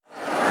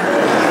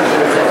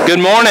Good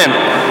morning.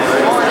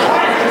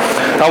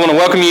 I want to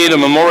welcome you to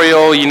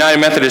Memorial United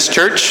Methodist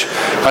Church.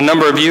 A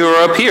number of you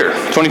are up here.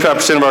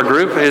 25% of our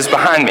group is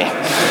behind me.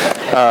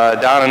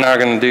 Don and I are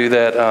going to do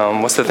that.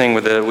 What's the thing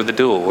with the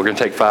duel? We're going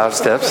to take 5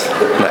 steps.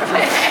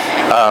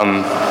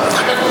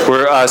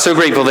 We're so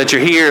grateful that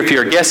you're here. If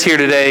you're a guest here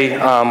today,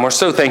 we're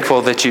so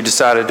thankful that you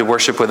decided to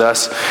worship with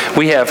us.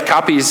 We have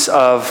copies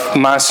of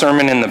my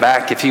sermon in the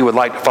back. If you would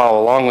like to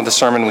follow along with the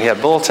sermon, we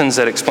have bulletins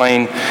that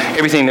explain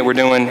everything that we're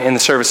doing in the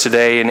service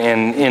today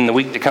and in the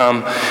week to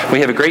come.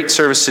 We have a great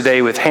service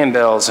today with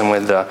handbells and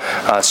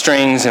with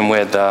strings and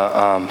with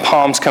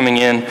palms coming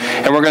in.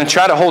 And we're going to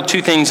try to hold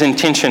 2 things in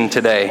tension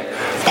today: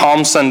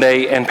 Palm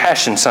Sunday and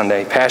Passion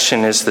Sunday.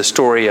 Passion is the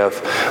story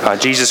of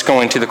Jesus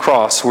going to the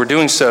cross. We're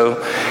doing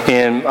so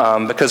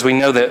because we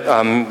know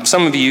that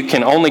some of you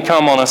can only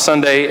come on a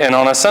Sunday and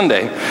on a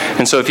Sunday.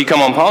 And so if you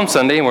come on Palm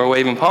Sunday and we're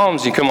waving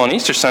palms, you come on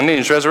Easter Sunday and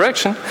it's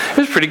resurrection. It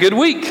was a pretty good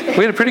week.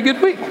 We had a pretty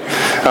good week.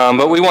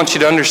 But we want you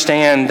to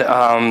understand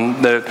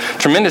the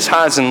tremendous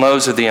highs and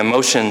lows of the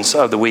emotions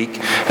of the week.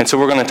 And so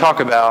we're going to talk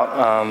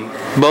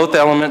about both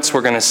elements.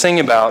 We're going to sing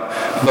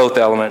about both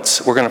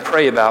elements. We're going to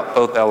pray about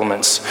both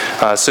elements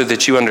so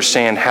that you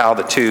understand how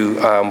the two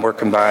were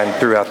combined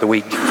throughout the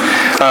week.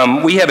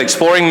 We have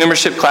exploring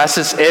membership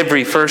classes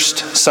every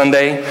first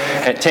Sunday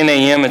at 10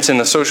 a.m. It's in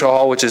the social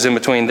hall, which is in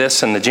between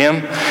this and the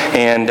gym.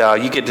 And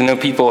you get to know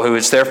people who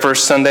it's their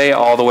first Sunday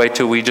all the way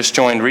to we just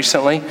joined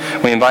recently.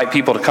 We invite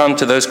people to come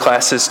to those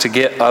classes to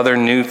get other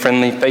new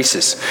friendly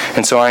faces.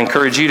 And so I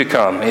encourage you to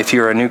come if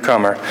you're a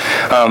newcomer.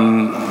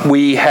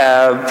 We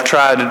have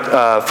tried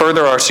to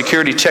further our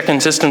security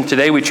check-in system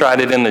today. We tried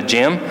it in the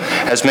gym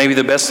as maybe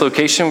the best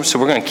location. So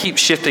we're going to keep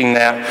shifting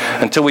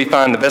that until we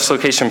find the best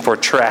location for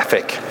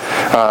traffic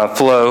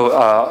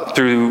flow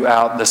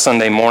throughout the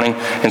Sunday morning.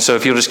 And so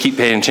if you'll just keep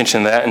paying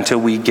attention to that until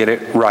we get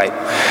it right.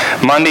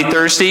 Monday,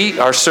 Thursday,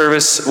 our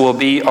service will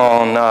be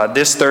on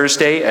this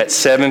Thursday at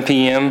 7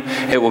 p.m.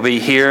 It will be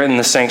here in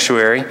the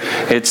sanctuary.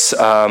 It's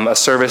a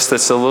service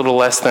that's a little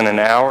less than an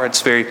hour.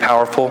 It's very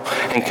powerful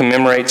and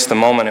commemorates the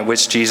moment at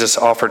which Jesus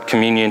offered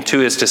communion to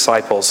his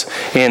disciples.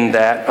 In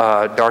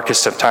that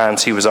darkest of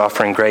times, he was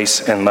offering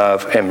grace and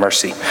love and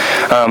mercy.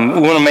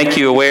 We want to make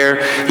you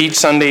aware each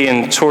Sunday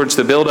and towards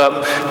the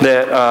build-up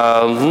that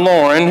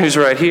Lauren, who's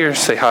right here,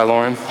 say hi,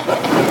 Lauren.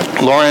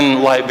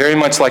 Lauren, very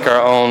much like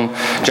our own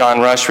John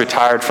Rush,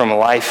 retired from a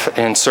life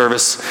in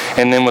service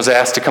and then was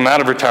asked to come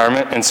out of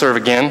retirement and serve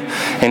again.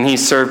 And he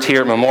served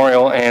here at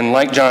Memorial. And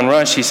like John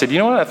Rush, he said, you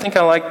know what, I think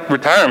I like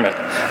retirement.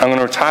 I'm going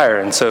to retire.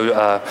 And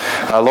so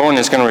Lauren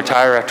is going to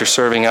retire after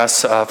serving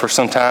us for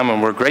some time,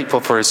 and we're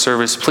grateful for his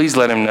service. Please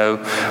let him know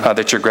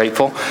that you're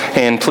grateful.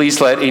 And please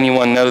let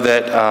anyone know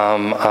that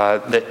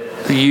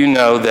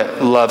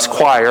that loves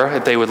choir,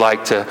 if they would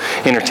like to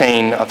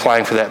entertain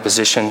applying for that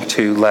position,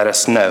 to let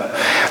us know.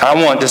 I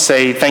want to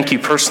say thank you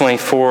personally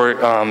for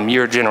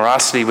your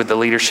generosity with the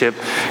Leadership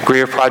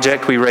Greer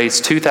Project. We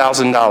raised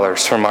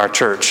 $2,000 from our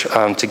church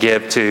to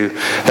give to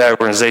that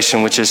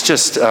organization, which is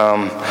just,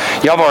 y'all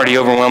have already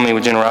overwhelmed me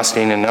with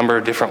generosity in a number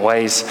of different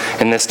ways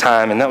in this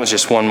time, and that was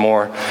just one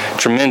more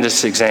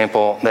tremendous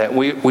example that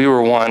we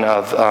were one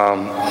of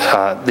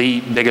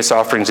the biggest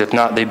offerings, if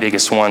not the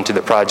biggest one, to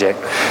the project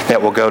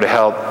that will go to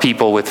help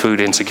people with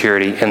food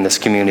insecurity in this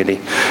community.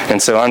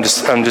 And so I'm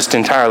just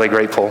entirely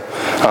grateful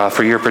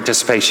for your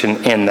participation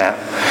in that.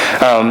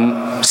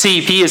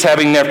 CEP is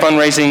having their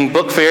fundraising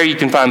book fair. You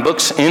can find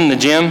books in the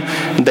gym.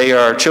 They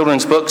are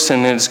children's books,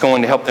 and it's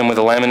going to help them with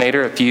a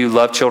laminator. If you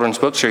love children's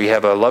books or you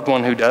have a loved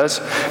one who does,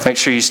 make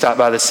sure you stop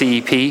by the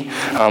CEP.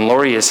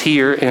 Lori is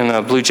here in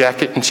a blue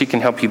jacket, and she can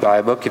help you buy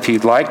a book if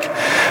you'd like.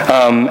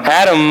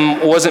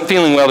 Adam wasn't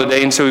feeling well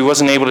today, and so he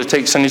wasn't able to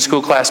take Sunday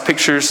school class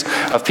pictures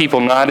of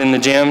people not in the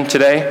gym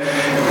today,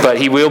 but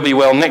he will be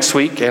well next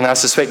week, and I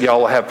suspect y'all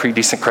will have a pretty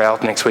decent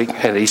crowd next week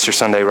at Easter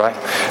Sunday, right?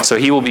 So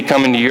he will be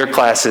coming to your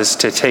classes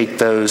to take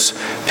those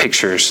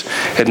pictures.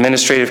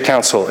 Administrative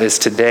Council is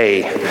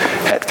today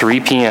at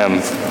 3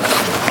 p.m.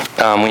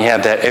 We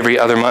have that every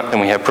other month,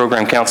 and we have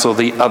Program Council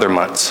the other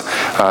months.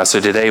 So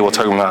today we'll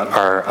talk about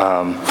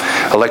our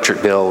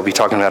electric bill. We'll be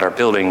talking about our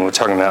building. We're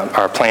talking about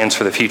our plans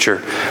for the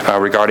future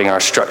regarding our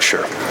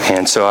structure.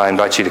 And so I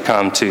invite you to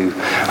come to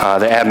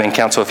the Admin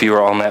Council if you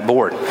are on that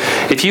board.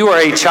 If you are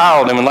a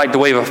child and would like to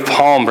wave a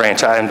palm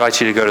branch, I invite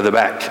you to go to the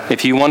back.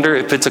 If you wonder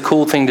if it's a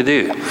cool thing to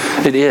do,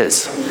 it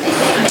is.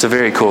 It's a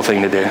very cool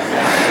thing to do.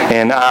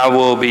 And I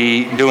will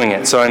be doing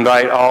it. So I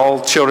invite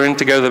all children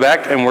to go to the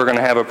back, and we're going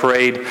to have a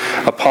parade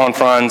upon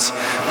Franz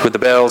with the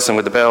bells and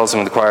with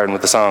the choir and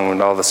with the song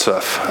and all the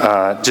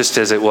stuff, just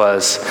as it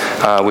was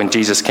when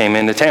Jesus came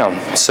into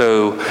town.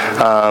 So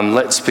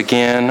let's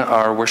begin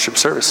our worship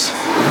service.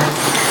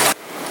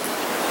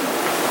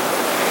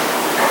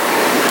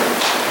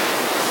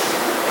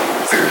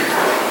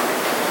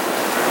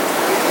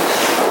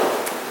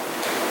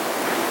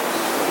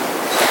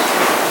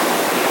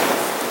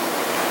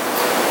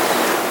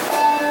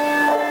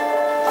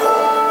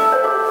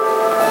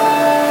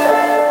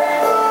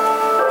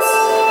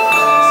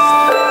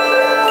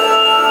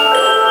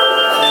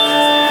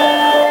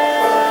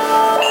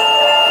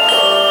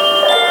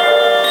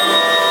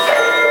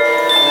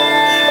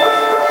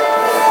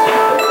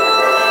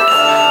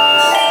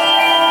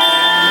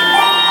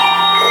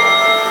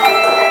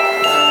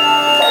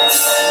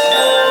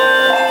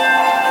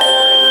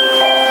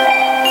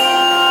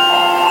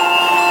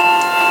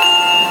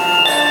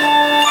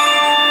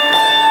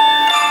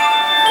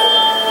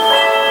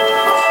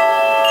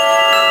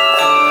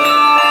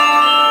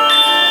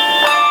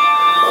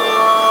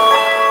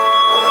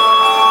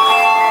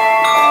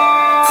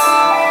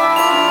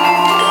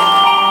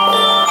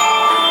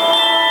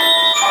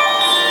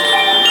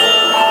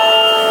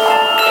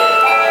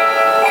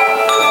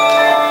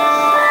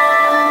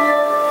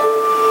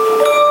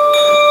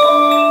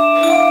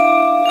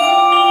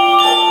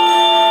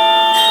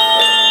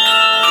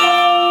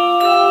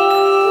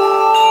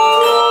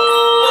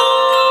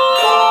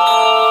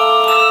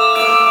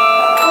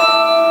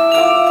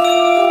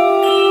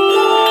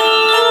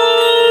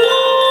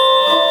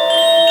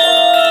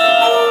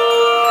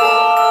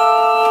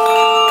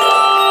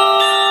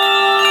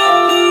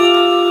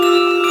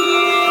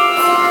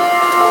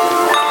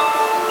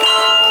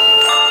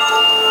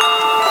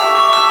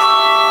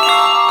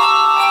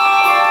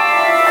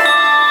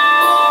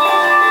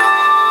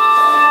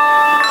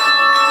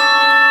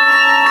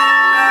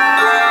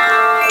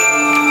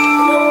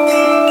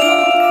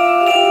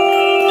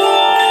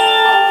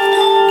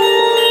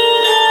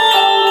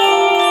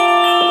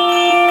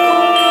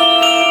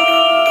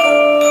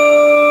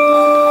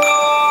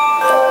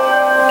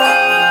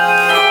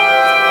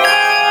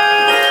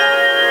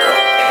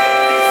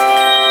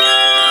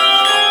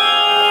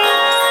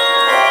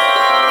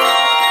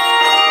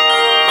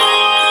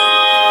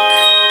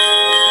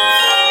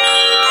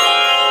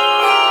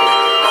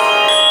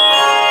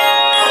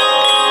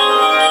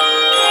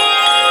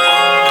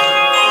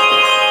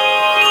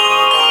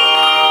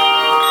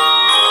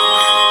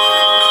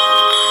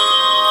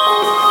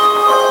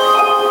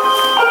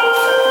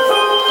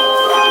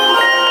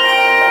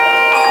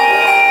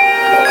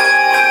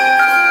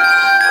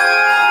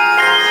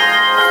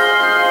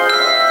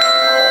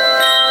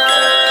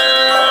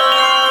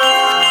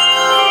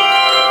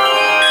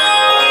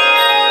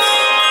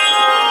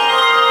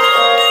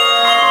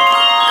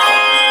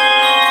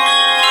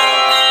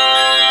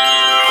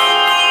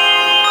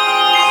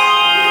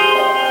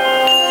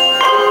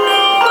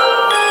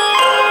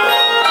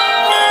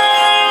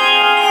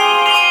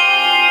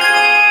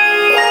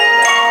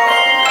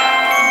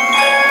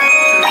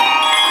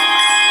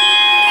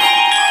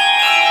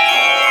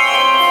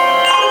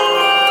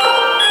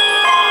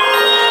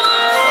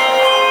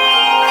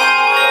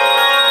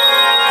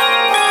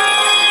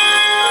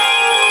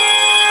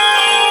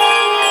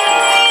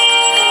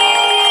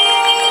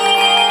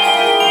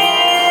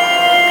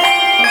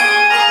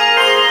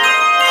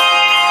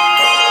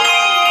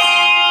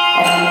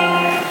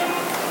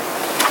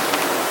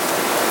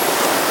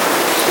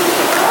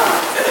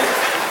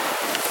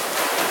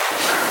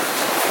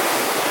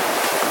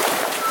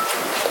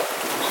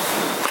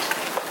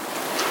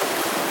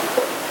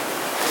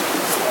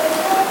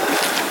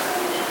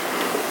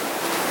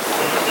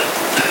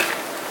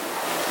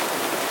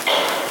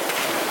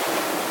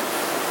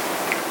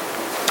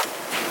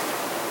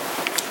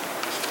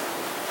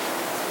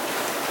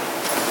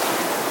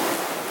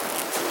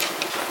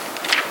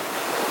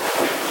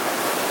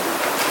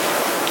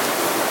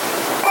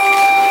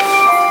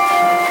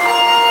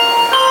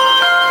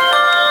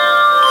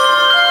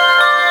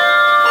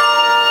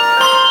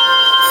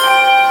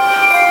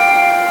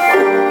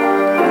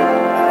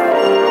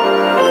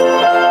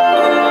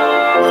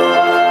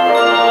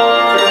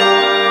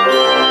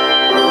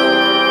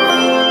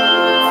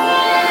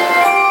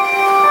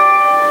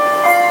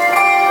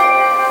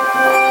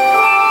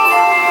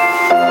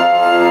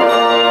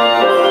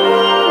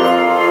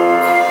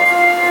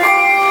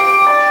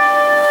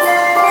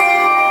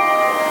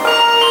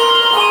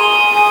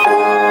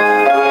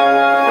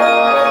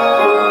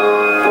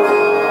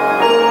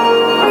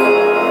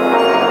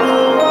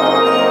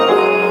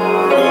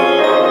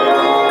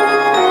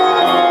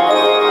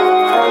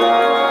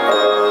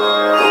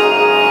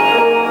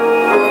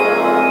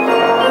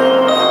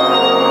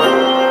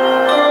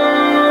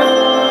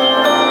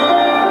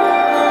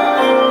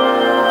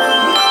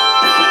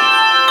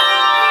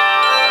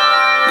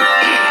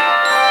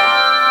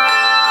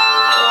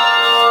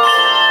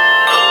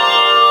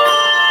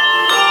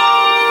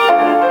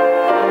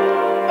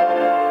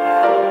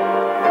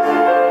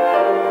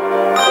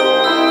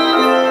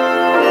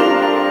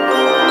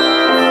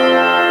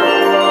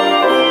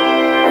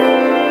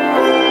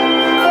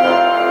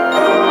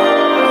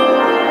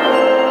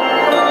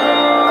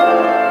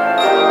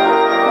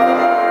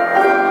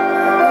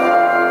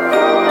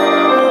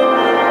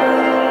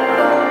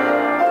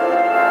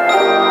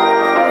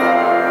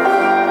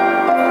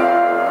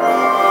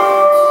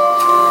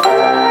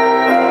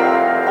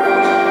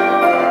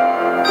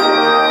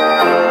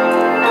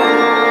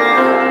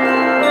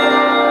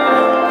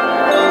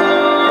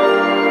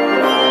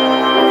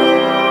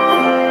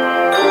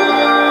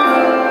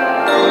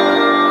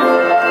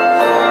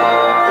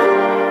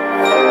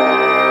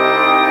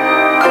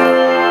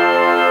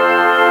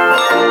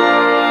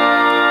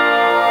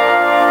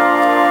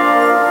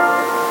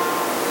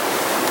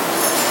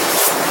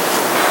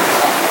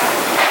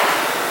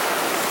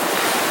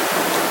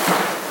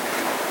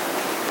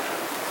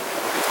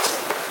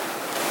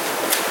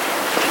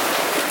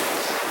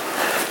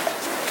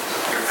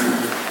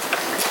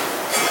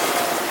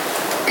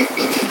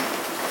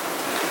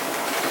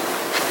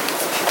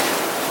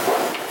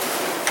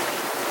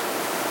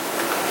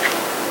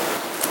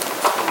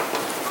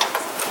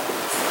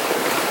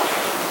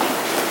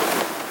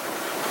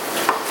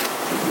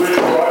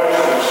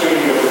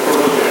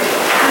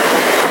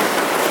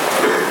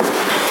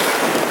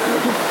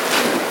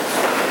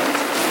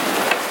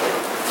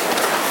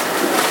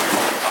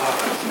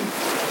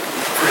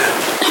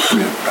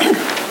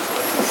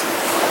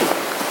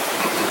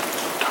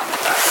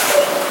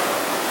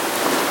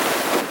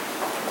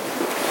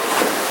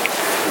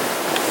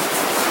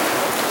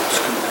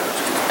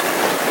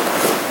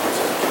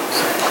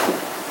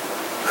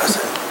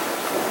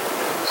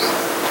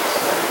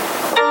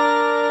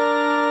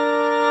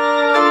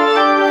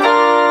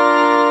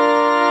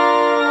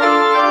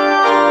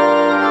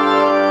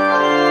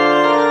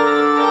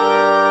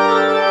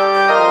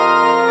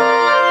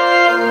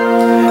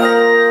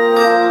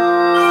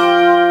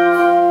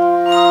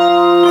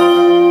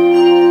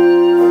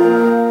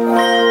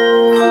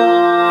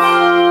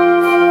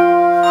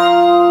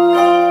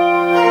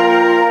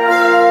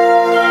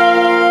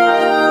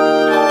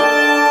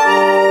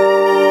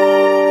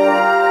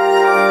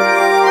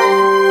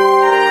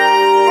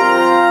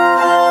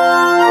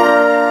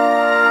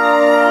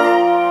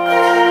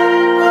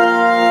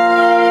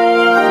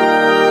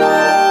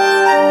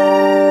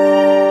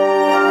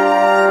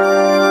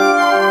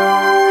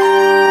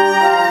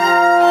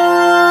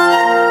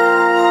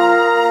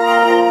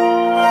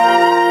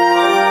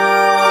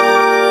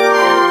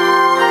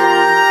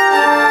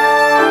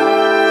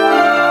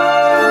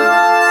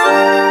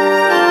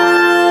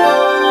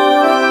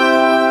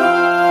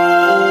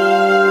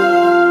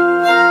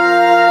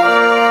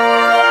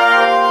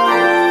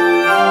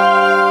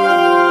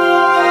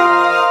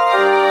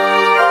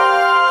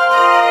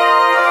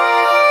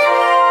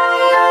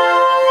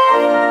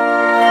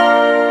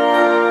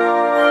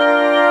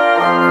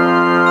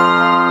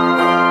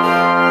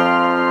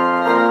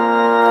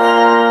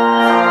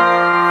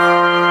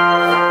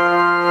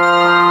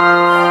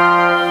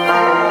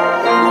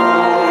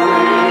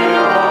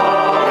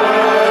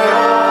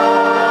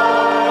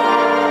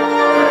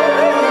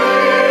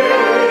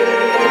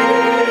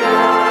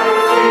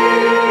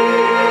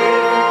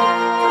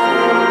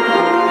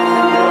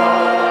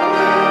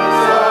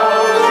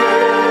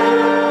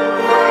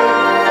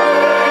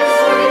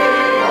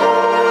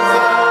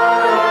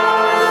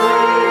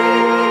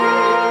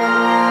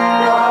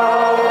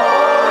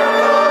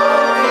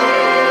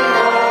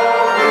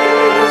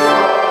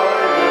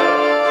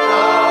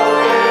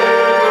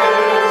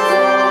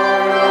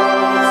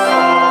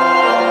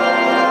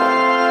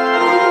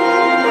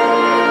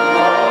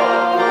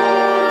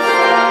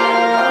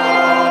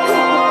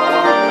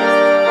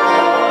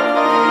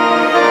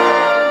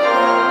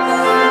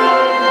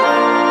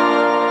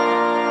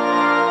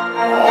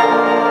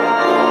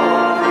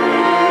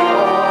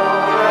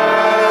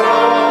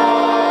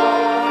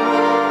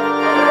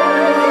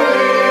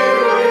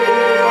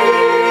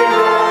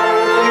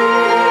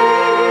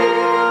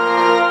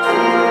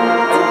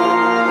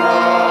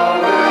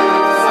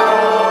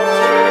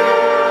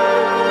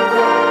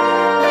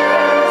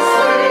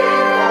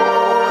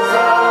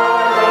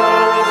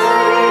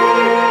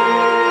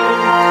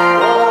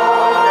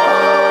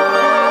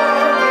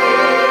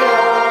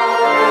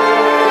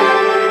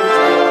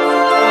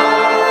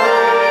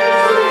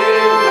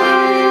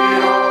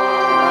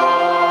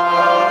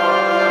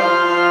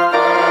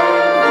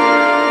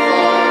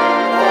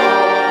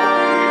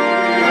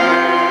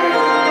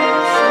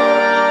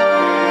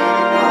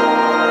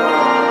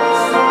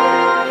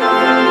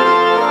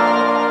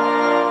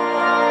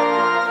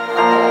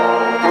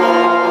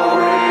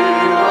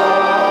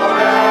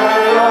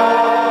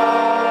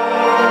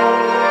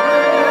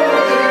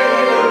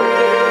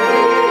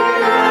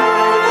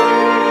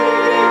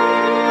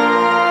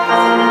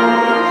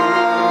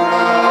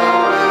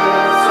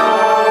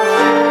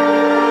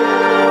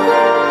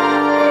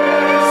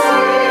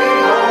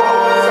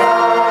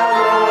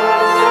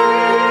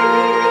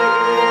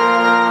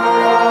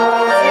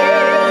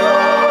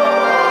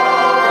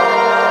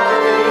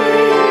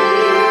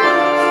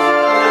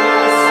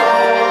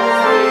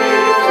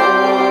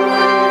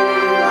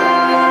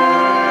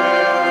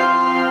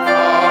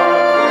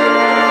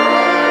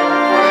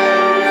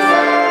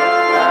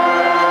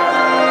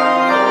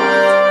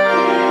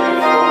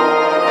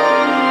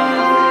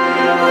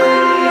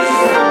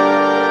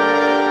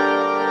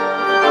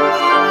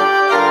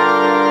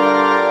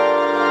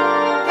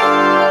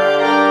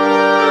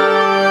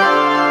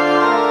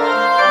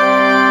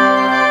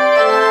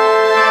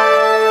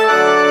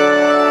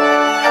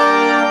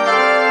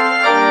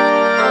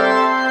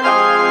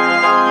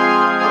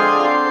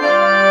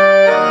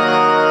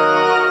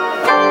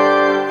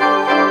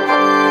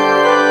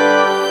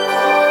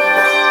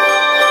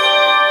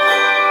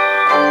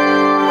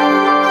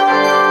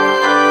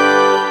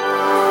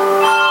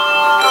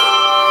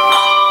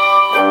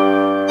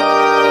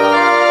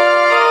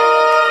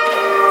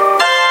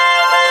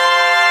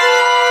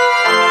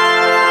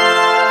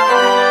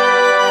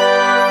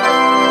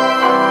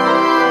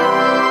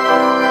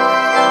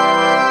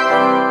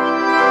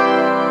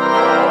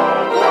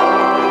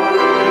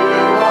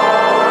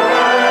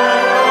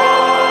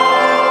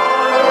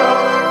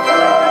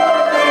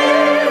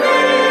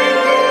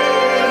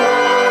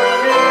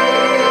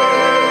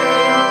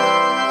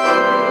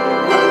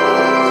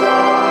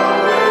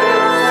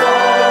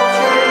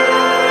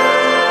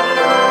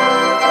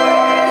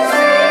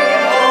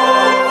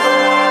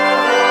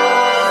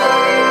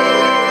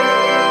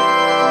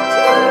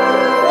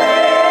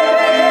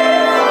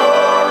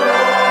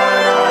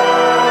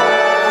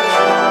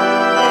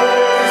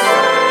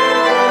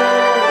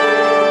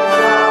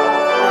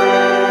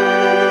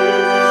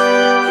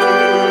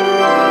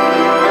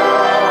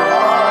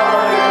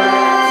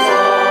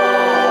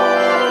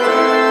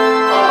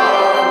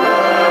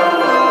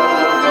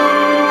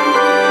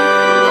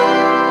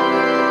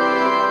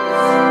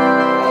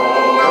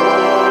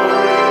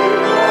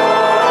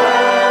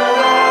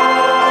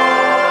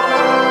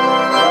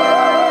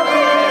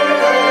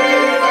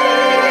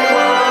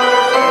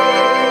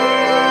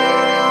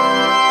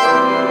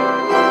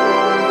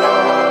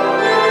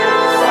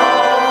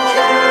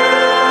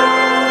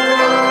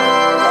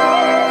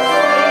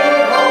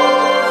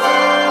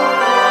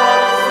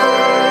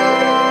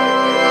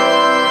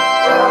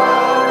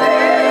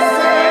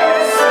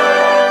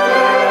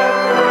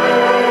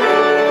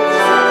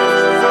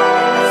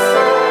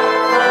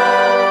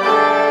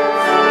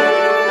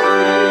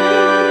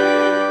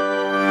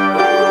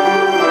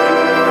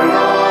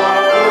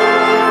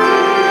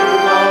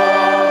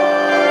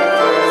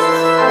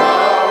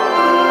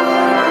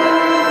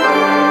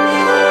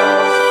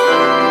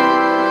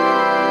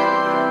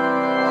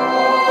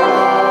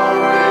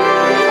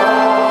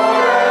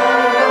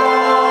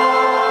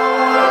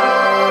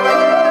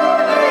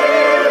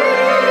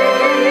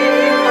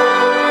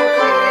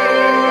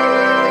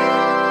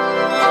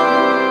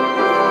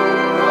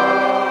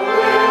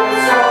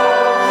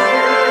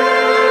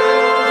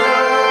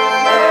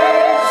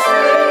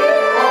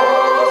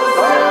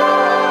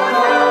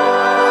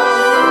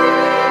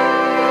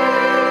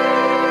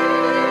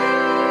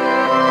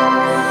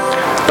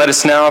 Let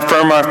us now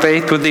affirm our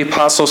faith with the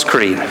Apostles'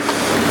 Creed.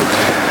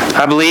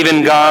 I believe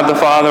in God the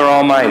Father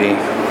Almighty,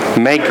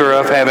 maker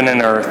of heaven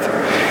and earth,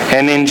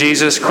 and in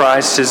Jesus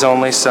Christ, his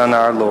only Son,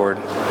 our Lord,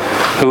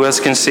 who was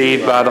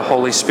conceived by the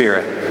Holy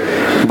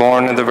Spirit,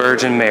 born of the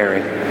Virgin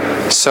Mary,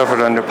 suffered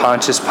under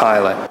Pontius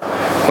Pilate,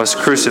 was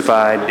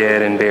crucified,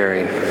 dead, and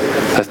buried.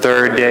 The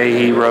third day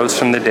he rose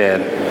from the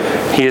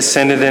dead. He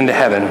ascended into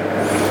heaven,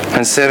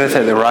 and sitteth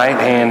at the right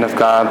hand of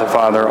God the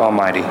Father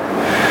Almighty.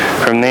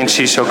 From thence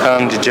he shall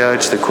come to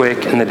judge the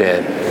quick and the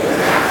dead.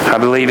 I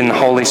believe in the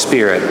Holy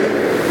Spirit,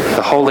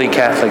 the Holy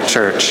Catholic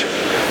Church,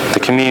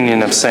 the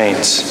communion of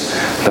saints,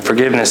 the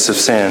forgiveness of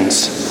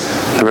sins,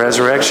 the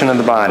resurrection of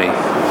the body,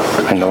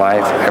 and the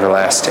life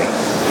everlasting.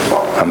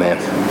 Amen.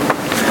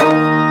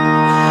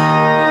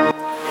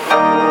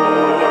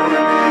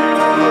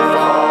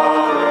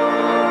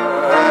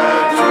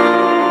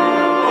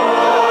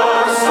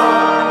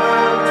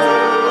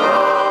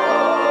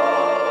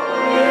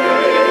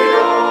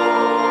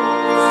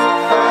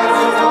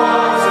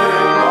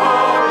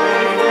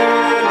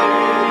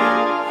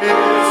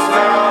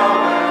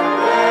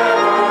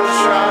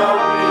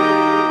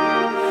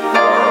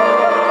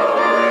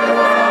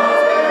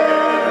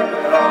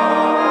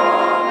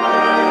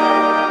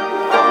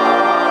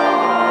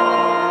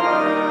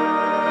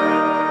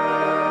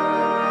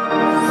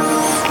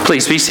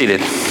 Please be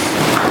seated.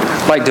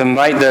 I'd like to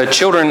invite the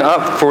children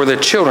up for the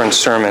children's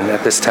sermon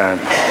at this time.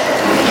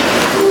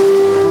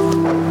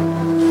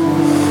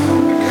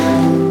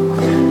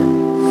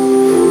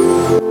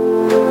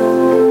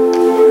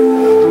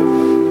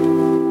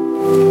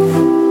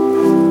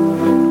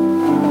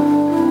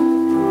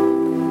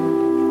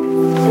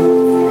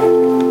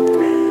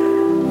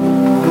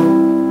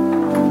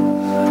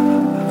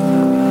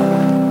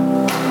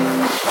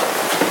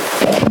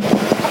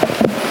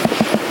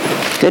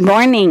 Good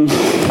morning.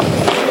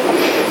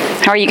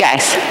 How are you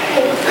guys?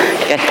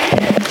 Good.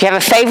 Do you have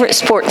a favorite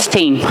sports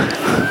team?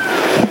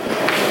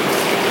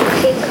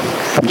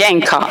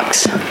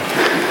 Gamecocks.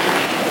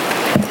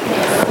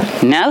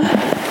 No?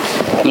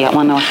 You got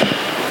one more?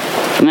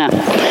 No.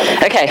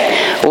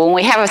 Okay. Well, when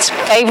we have a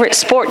favorite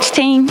sports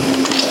team,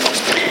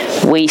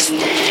 we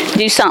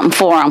do something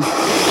for them.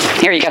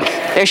 Here you go.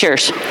 There's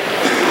yours.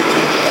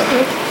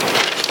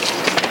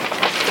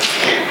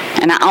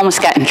 And I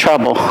almost got in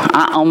trouble.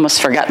 I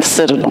almost forgot the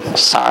Citadel.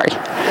 Sorry.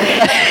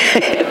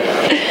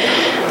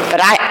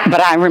 But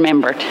I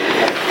remembered.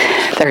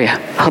 There you go.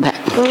 Hold that.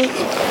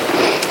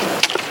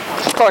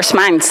 Of course,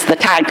 mine's the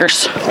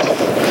Tigers.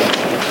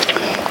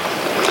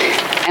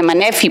 And my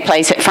nephew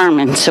plays at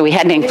Furman, so we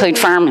had to include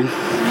Furman.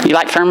 You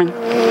like Furman?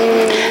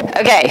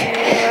 Okay.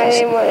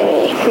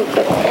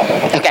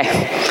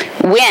 Okay.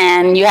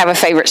 When you have a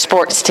favorite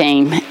sports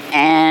team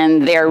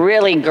and they're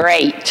really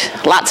great,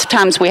 lots of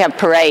times we have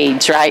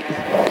parades, right?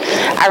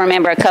 I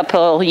remember a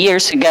couple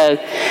years ago,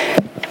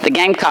 the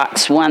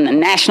Gamecocks won the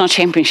national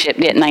championship,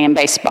 didn't they, in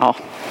baseball?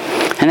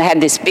 And they had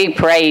this big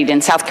parade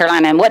in South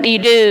Carolina. And what do you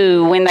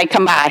do when they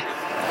come by?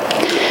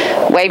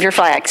 Wave your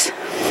flags.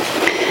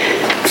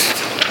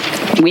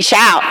 We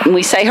shout and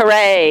we say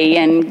hooray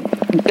and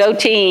go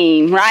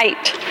team,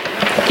 right?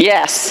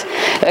 Yes.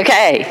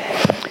 Okay.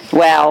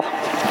 Well,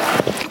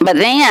 but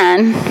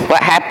then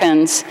what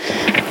happens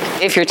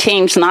if your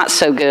team's not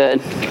so good?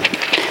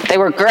 They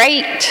were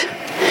great,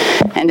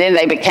 and then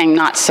they became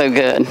not so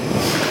good.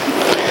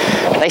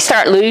 They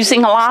start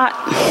losing a lot.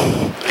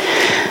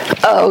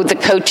 Oh, the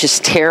coach is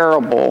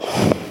terrible.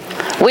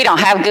 We don't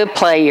have good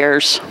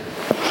players.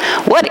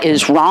 What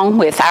is wrong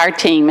with our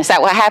team? Is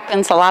that what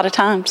happens a lot of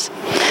times?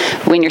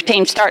 When your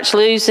team starts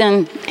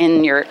losing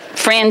and your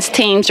friends'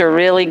 teams are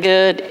really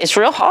good, it's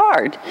real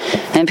hard.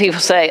 And people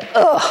say,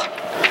 ugh,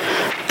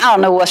 I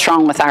don't know what's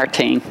wrong with our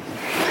team.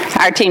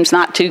 Our team's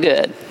not too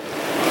good.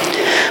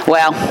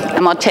 Well,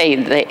 I'm going to tell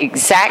you, the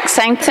exact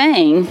same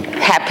thing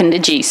happened to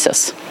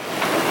Jesus.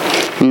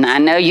 And I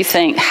know you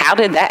think, how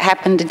did that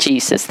happen to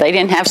Jesus? They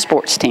didn't have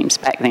sports teams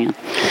back then.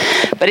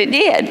 But it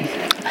did.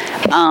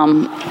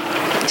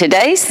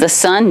 Today's the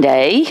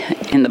Sunday,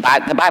 and the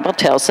Bible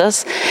tells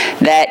us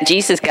that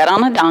Jesus got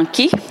on a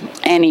donkey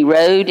and he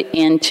rode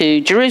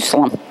into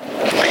Jerusalem.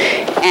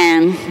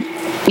 And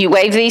you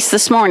waved these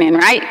this morning,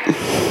 right?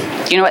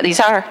 Do you know what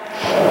these are?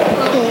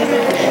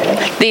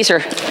 These are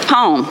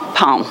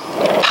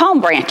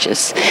palm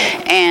branches.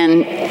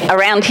 And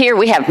around here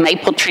we have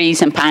maple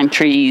trees and pine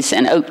trees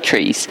and oak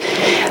trees.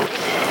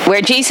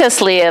 Where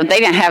Jesus lived, they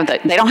don't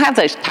have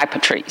those type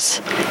of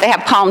trees. They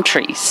have palm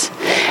trees.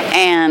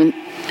 And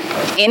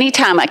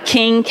anytime a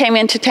king came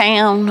into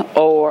town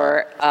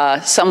or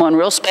someone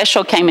real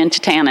special came into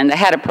town and they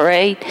had a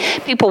parade,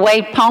 people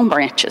waved palm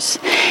branches.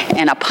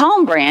 And a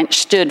palm branch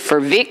stood for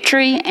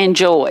victory and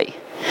joy.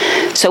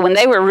 So when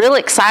they were real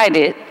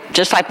excited,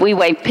 just like we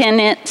wave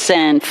pennants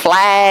and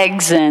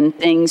flags and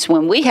things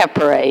when we have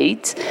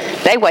parades,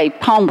 they wave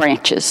palm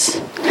branches.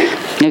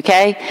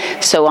 Okay?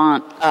 So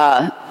on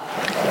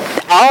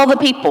all the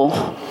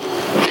people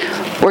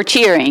were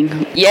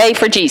cheering, yay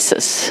for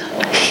Jesus.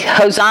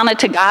 Hosanna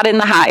to God in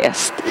the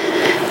highest.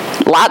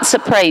 Lots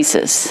of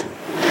praises.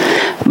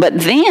 But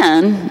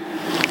then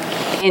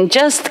in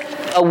just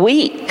a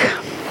week,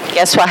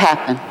 guess what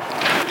happened?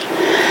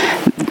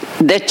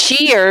 The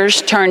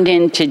cheers turned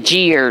into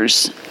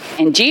jeers.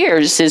 And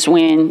jeers is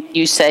when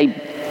you say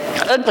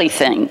ugly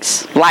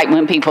things, like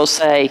when people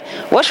say,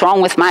 "What's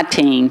wrong with my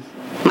team?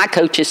 My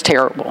coach is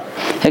terrible."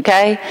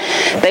 Okay?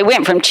 They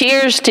went from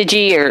cheers to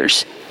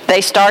jeers.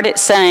 They started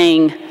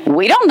saying,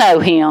 "We don't know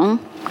him.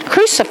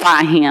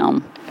 Crucify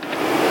him.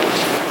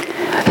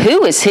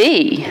 Who is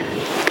he?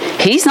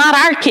 He's not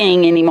our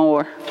king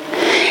anymore."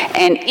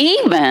 And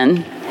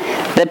even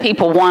the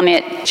people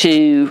wanted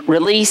to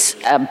release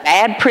a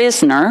bad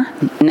prisoner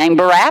named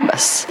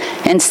Barabbas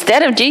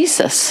instead of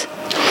Jesus.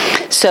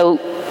 So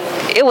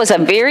it was a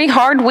very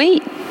hard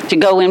week to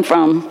go in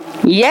from,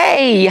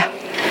 "Yay,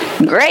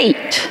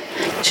 great,"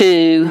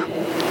 to,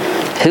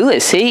 "Who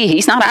is he?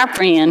 He's not our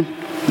friend.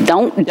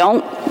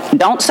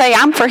 Don't say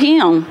I'm for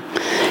him."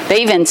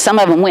 Some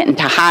of them went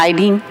into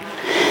hiding.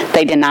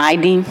 They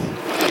denied him.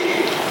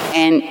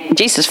 And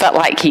Jesus felt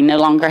like he no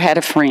longer had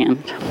a friend.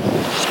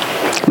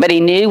 But he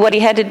knew what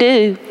he had to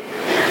do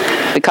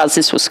because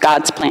this was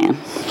God's plan.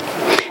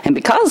 And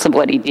because of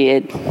what he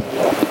did,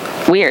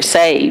 we are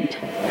saved.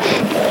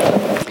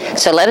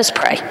 So let us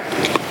pray.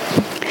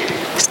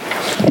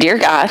 Dear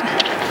God,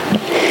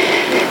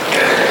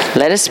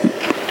 let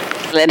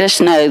us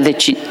know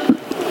that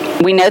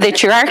we know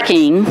that you're our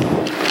King.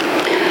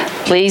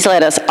 Please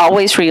let us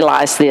always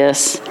realize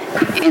this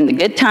in the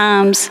good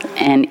times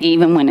and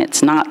even when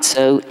it's not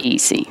so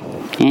easy.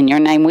 In your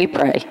name we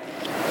pray.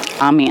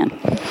 Amen.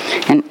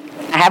 And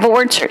I have a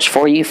word search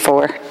for you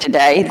for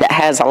today that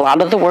has a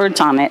lot of the words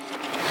on it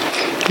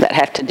that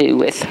have to do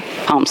with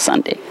Palm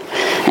Sunday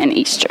and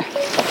Easter.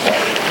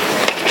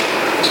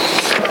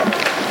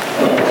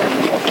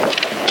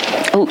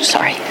 Oh,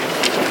 sorry.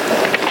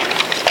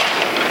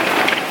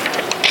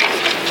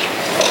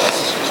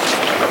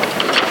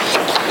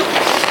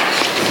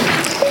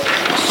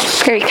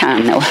 Very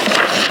kind, Noah.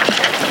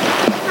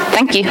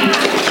 Thank you.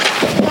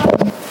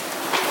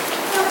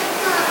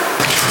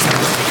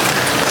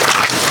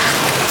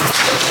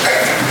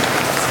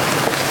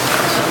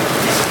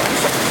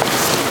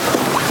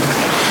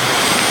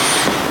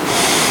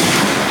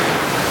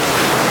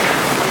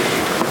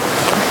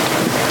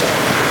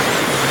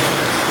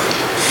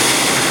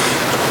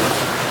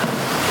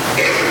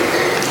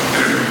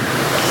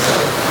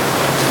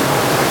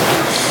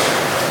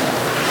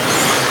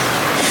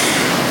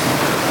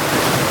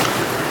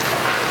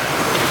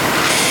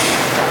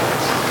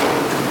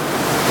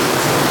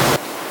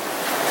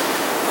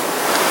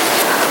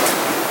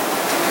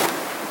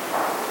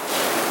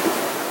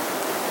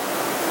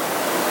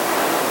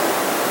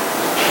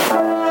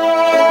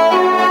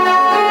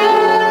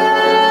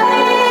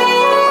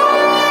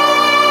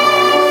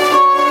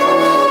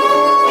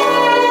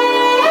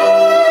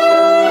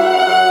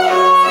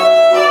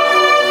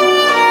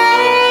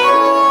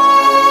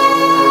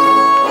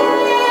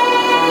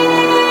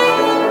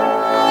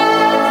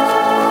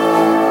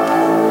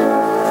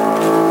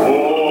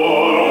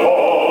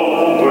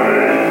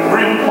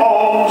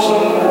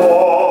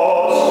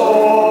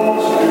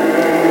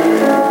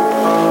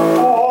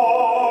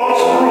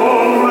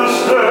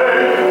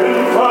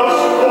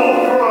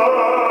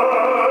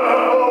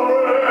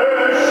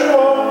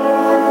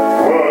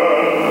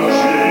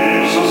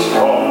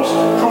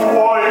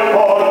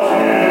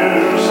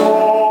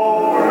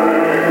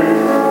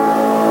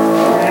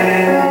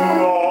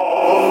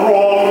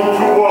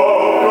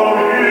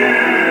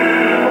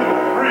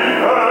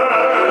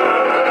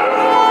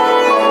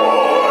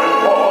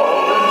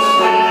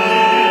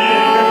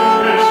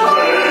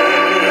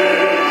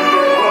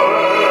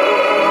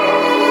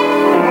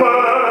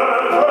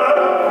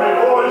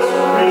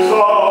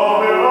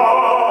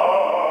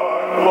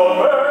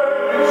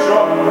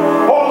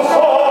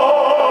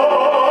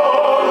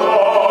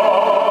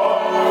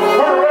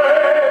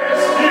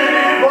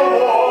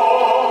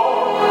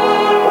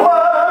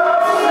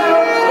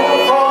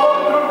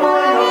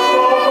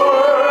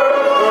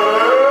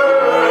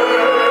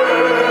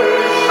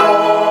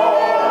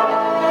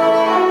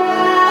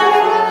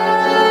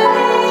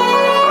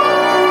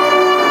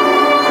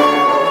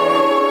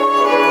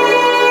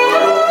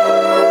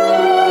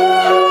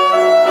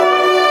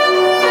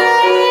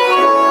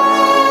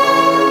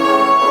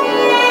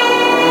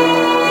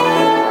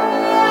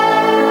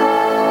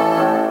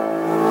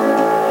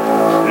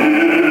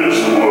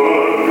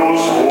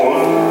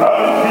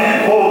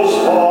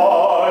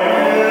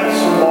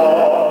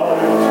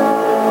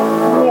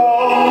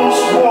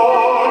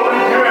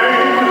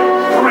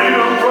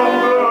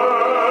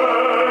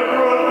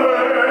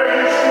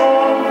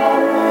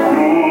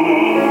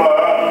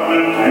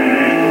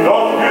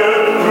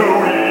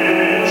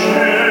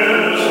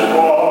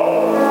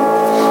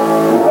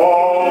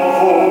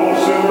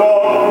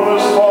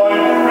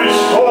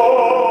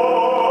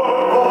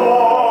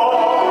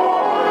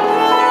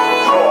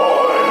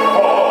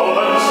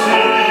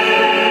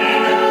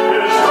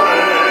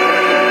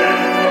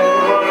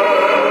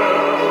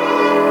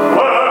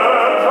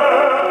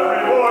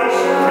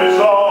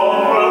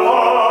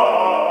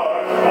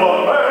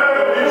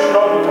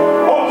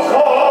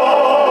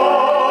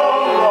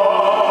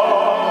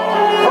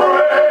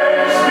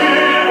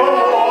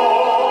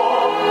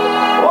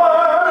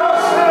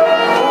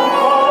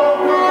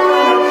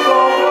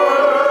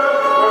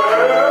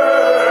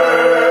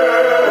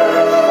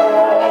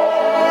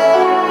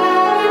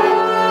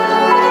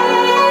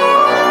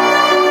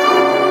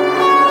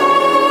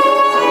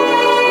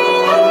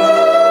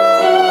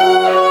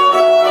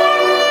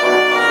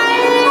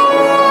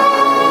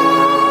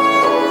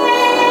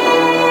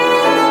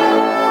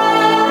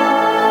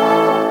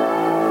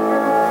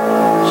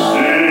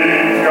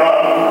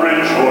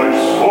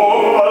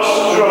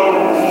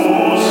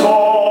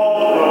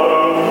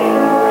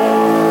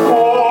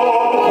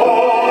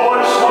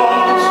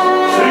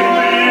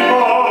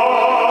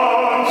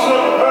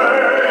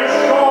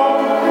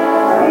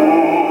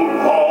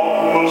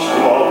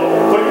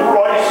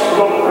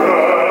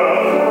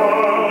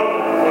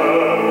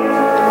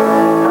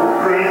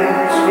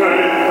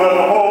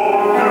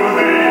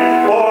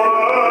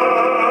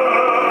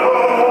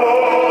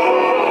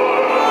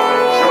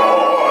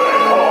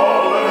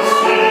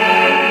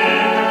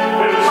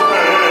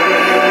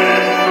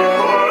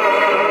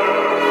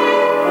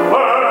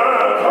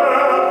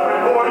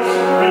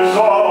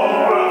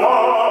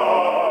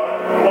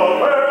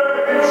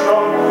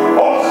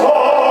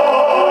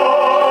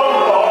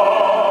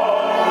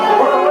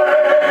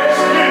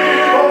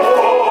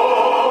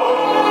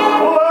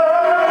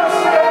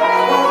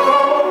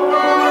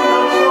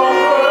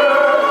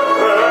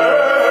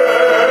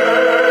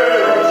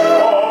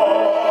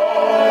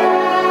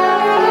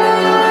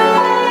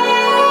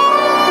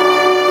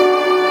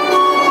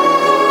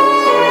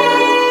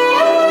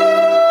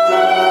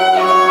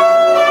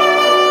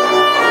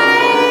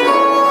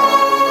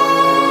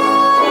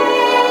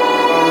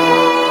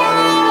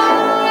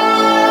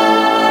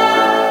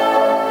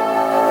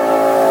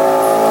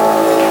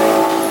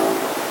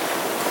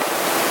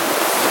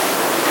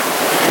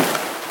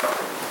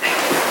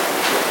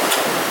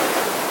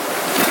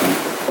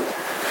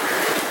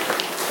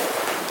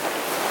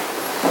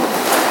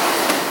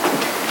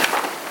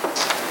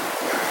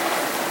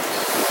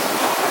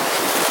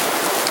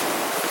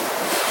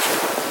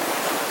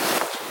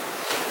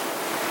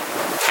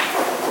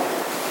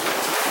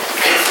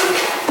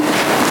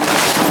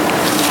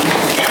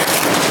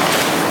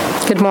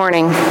 Good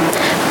morning.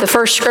 The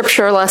first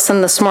scripture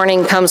lesson this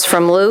morning comes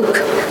from Luke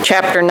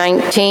chapter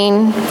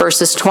 19,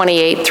 verses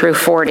 28 through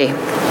 40.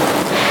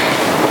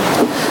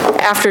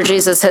 After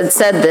Jesus had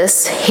said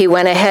this, he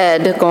went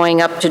ahead,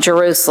 going up to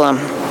Jerusalem.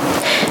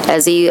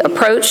 As he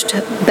approached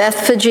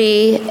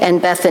Bethphage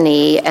and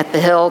Bethany at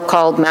the hill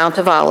called Mount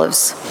of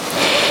Olives,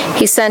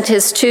 he sent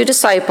his 2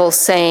 disciples,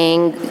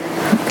 saying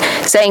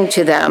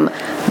to them,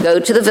 "Go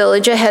to the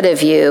village ahead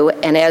of you,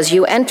 and as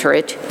you enter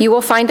it, you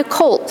will find a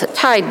colt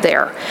tied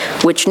there,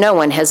 which no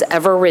one has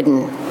ever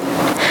ridden.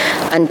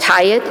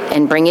 Untie it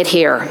and bring it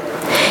here.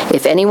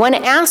 If anyone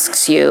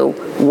asks you,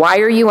 'Why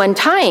are you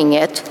untying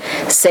it?'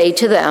 say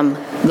to them,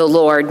 'The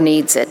Lord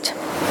needs it.'"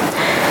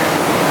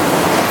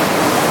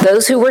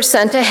 Those who were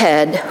sent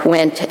ahead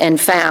went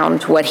and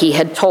found what he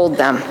had told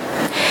them.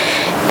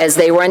 As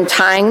they were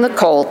untying the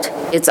colt,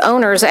 its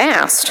owners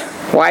asked,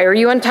 "Why are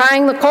you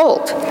untying the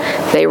colt?"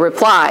 They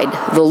replied,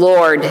 "The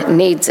Lord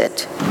needs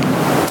it."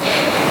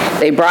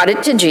 They brought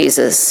it to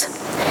Jesus,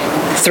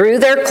 threw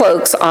their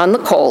cloaks on the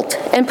colt,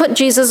 and put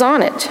Jesus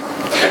on it.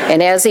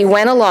 And as he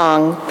went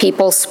along,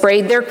 people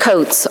sprayed their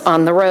coats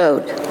on the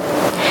road.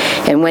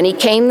 And when he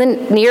came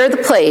near the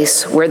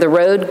place where the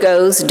road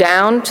goes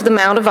down to the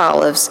Mount of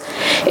Olives,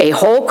 a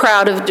whole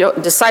crowd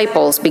of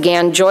disciples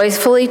began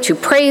joyfully to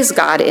praise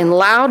God in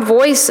loud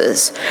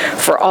voices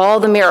for all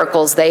the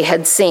miracles they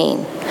had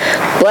seen.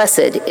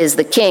 "Blessed is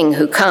the King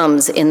who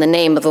comes in the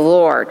name of the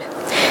Lord.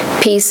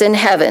 Peace in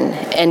heaven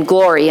and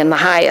glory in the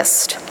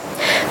highest."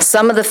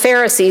 Some of the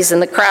Pharisees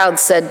in the crowd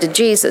said to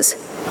Jesus,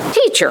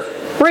 "Teacher,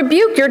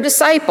 rebuke your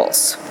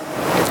disciples."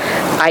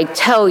 "I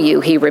tell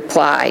you," he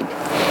replied,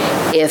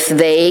 "if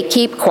they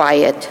keep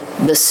quiet,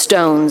 the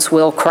stones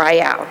will cry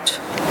out."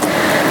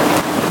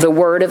 The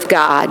word of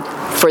God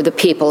for the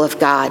people of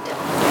God.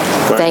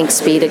 Thanks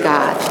be to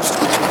God.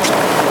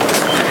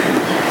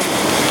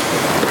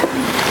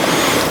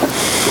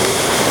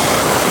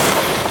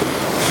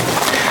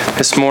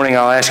 This morning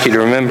I'll ask you to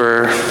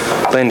remember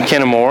Len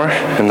Kennemore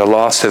and the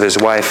loss of his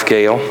wife,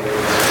 Gail.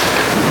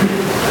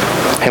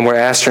 And we're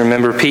asked to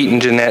remember Pete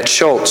and Jeanette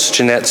Schultz.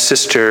 Jeanette's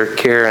sister,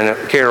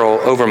 Carol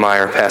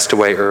Overmeyer, passed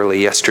away early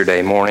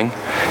yesterday morning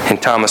in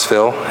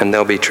Thomasville, and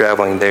they'll be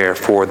traveling there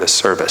for the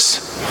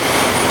service.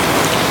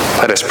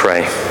 Let us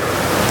pray.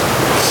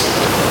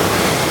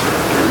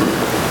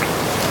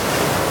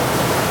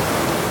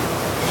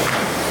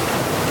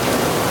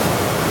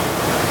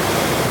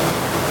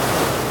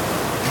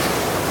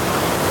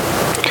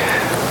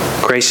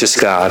 Gracious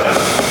God,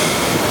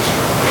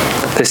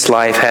 this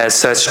life has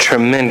such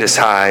tremendous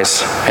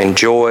highs and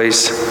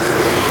joys,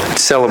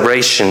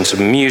 celebrations of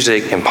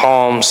music and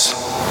palms,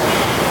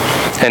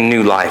 and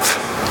new life.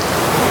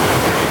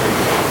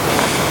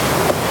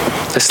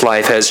 This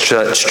life has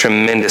such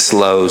tremendous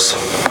lows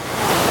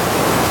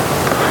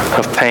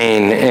of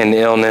pain and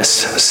illness,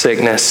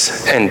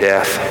 sickness and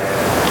death.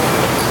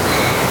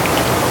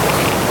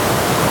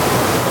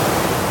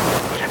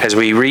 As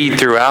we read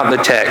throughout the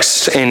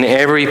text, in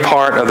every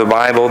part of the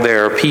Bible,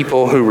 there are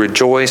people who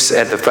rejoice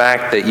at the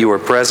fact that you are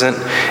present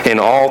in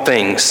all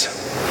things.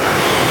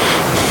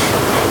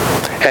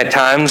 At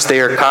times they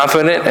are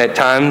confident, at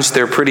times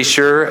they're pretty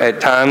sure, at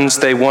times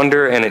they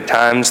wonder, and at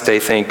times they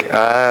think,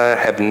 I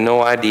have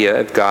no idea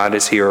if God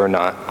is here or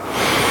not.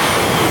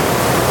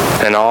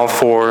 And all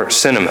four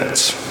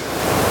sentiments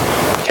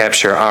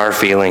capture our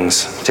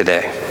feelings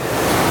today.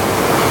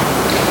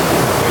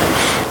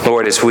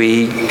 Lord, as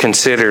we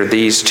consider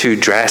these two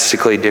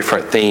drastically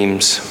different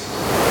themes,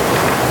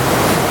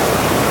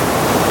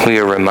 we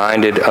are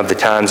reminded of the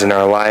times in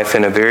our life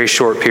in a very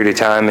short period of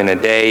time, in a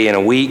day, in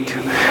a week,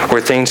 where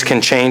things can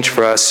change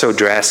for us so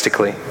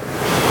drastically.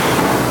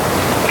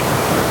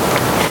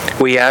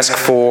 We ask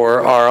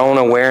for our own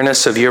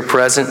awareness of your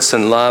presence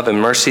and love and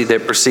mercy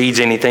that precedes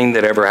anything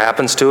that ever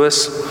happens to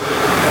us.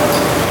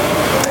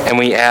 And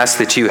we ask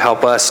that you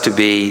help us to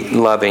be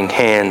loving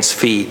hands,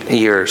 feet,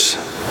 ears,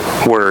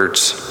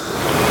 words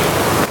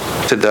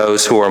to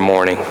those who are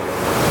mourning.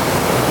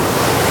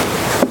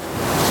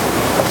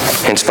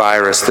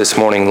 Inspire us this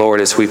morning,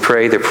 Lord, as we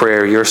pray the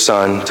prayer your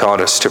Son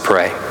taught us to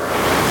pray.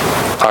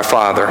 Our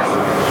Father,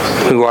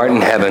 who art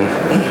in heaven,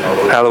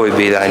 hallowed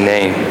be thy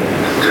name.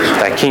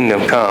 Thy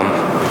kingdom come,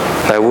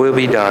 thy will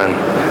be done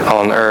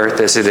on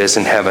earth as it is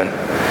in heaven.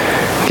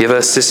 Give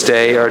us this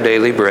day our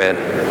daily bread,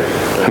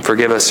 and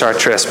forgive us our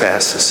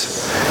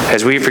trespasses,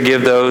 as we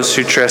forgive those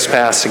who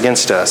trespass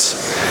against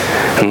us.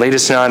 And lead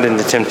us not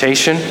into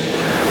temptation,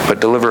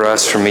 but deliver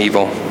us from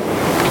evil.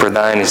 For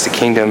thine is the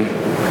kingdom,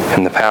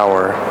 and the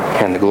power,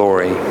 and the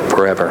glory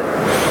forever.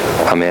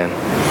 Amen.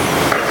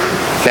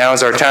 Now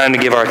is our time to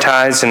give our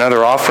tithes and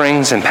other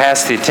offerings, and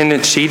pass the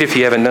attendance sheet if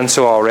you haven't done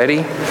so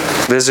already.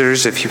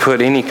 Visitors, if you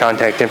put any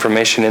contact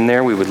information in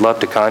there, we would love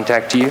to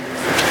contact you.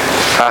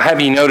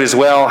 Have you note as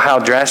well how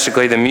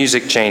drastically the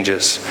music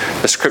changes,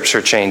 the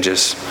scripture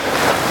changes,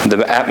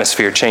 the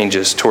atmosphere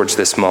changes towards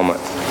this moment.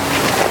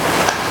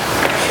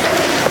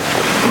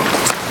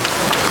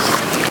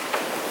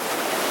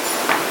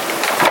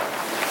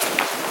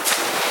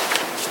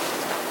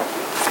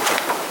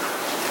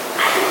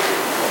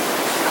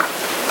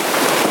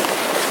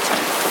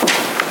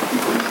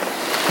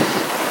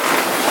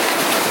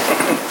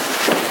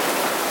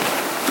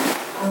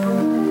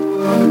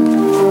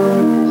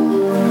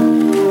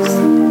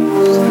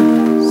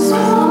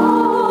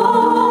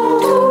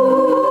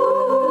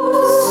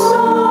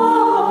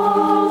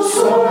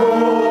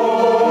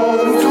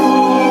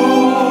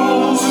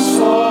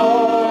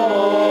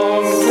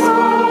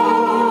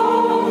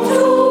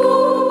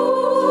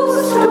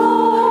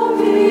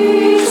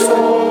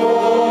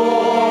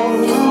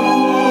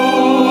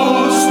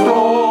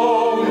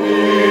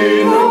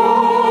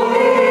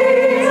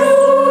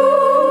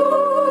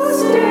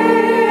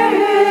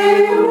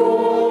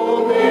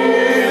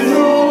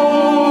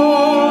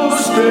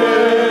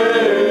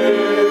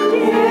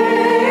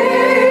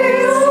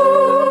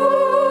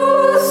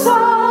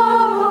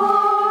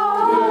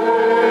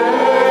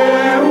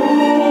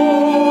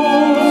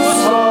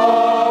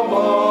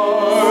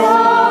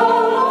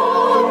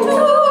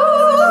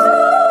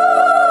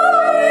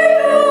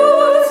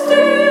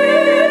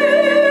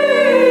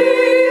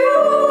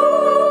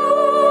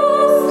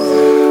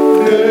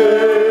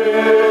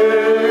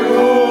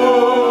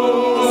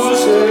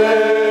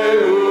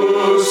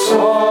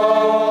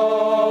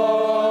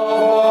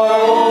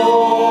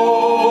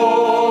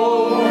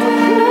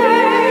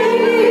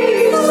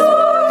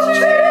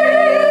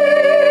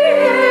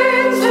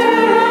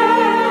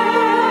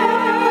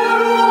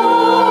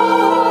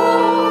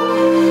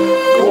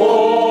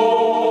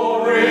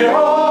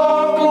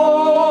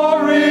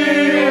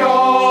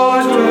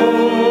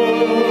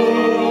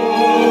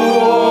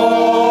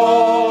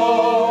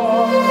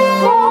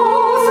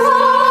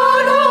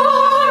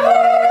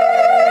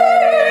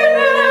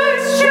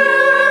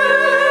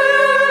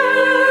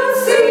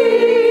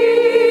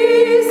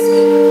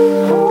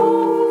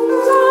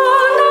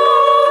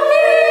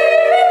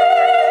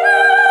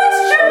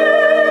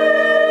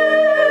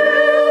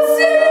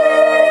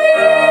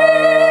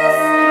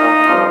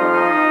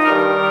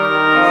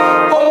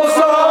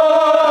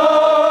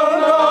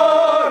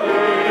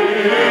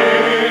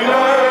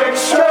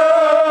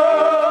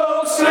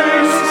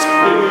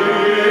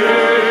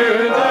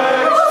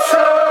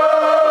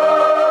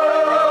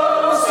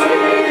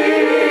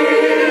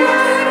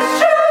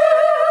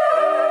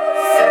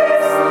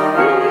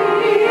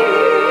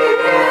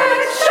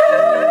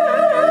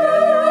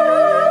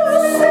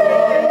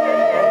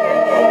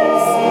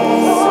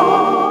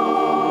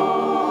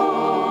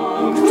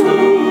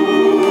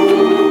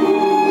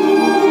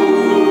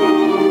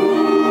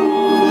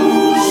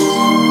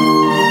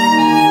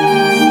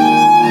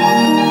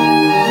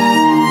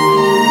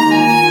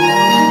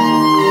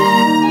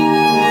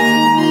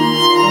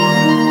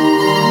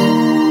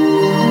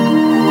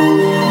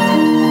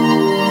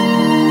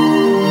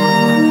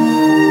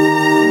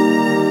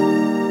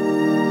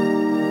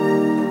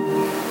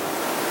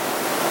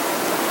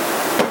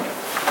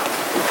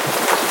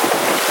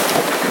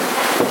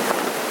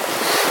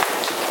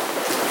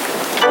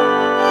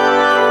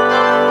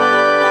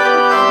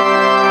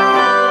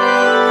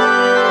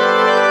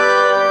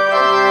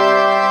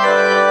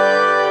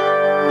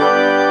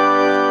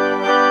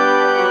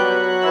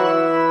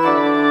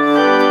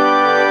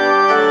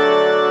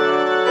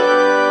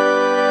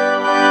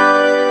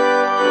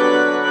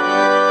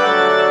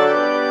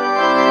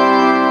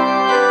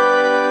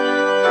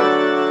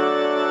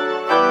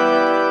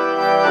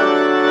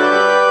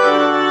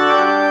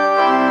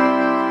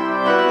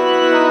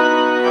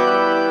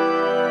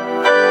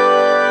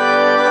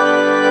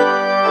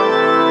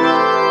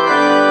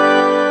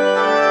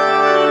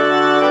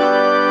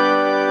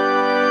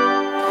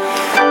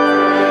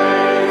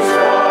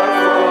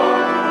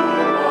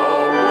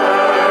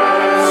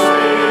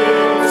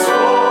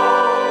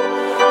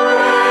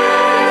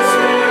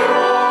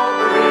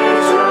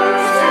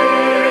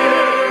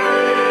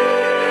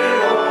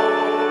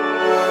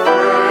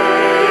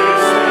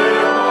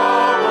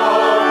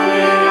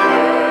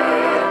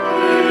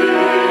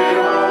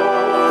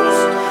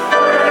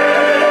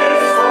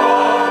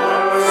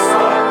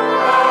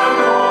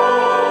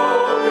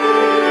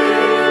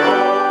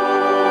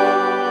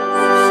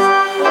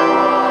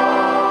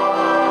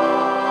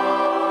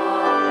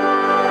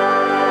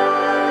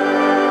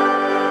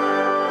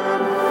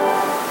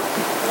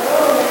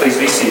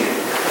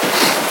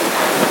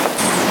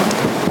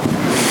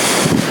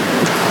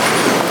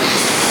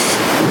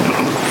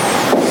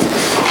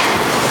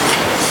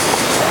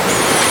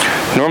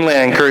 Normally,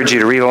 I encourage you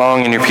to read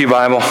along in your pew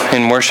Bible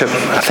in worship.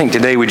 I think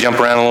today we jump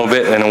around a little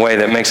bit in a way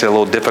that makes it a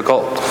little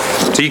difficult.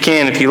 So you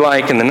can if you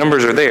like, and the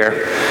numbers are there.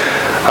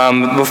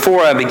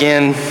 Before I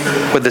begin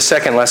with the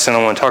second lesson,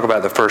 I want to talk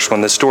about the first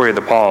one, the story of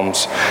the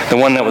palms, the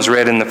one that was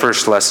read in the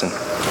first lesson.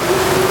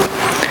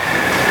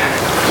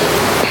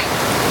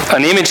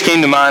 An image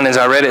came to mind as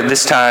I read it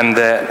this time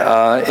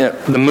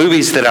that the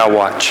movies that I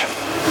watch.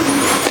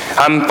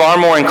 I'm far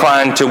more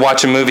inclined to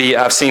watch a movie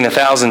I've seen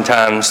 1,000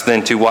 times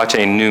than to watch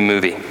a new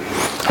movie.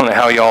 I don't know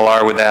how y'all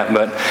are with that,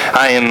 but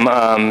I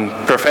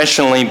am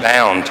professionally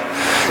bound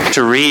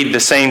to read the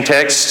same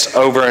texts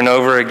over and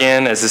over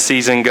again as the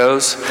season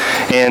goes,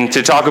 and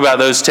to talk about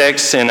those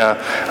texts in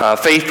a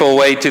faithful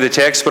way to the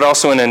text, but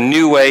also in a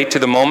new way to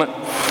the moment.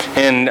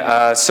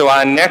 And so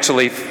I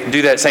naturally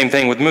do that same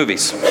thing with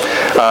movies.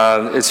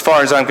 As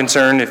far as I'm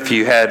concerned, if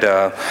you had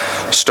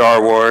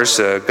Star Wars,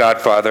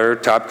 Godfather,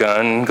 Top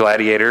Gun,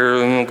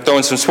 Gladiator, throw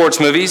in some sports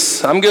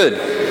movies, I'm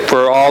good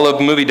for all of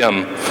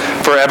moviedom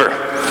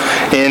forever.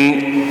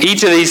 In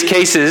each of these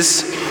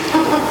cases,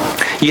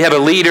 you have a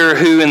leader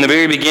who in the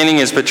very beginning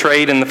is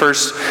betrayed in the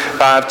first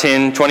 5,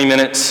 10, 20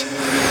 minutes,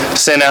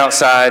 sent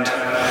outside,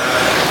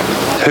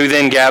 who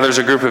then gathers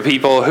a group of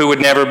people who would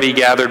never be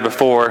gathered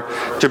before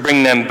to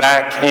bring them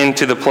back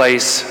into the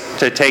place,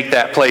 to take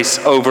that place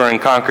over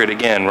and conquer it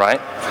again, right?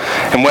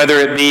 And whether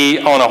it be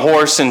on a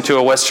horse into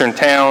a western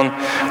town,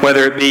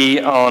 whether it be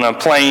on a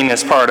plane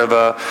as part of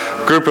a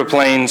group of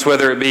planes,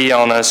 whether it be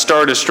on a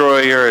Star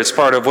Destroyer as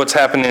part of what's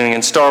happening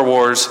in Star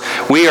Wars,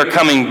 we are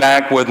coming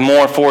back with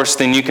more force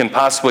than you can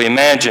possibly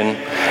imagine,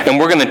 and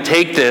we're going to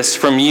take this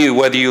from you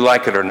whether you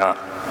like it or not.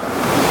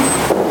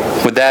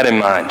 With that in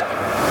mind,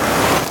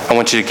 I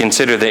want you to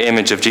consider the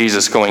image of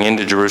Jesus going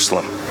into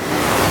Jerusalem.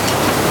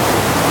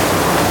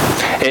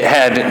 It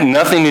had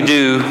nothing to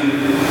do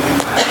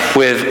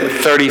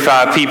with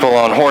 35 people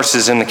on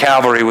horses in the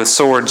cavalry with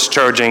swords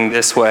charging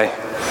this way,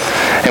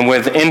 and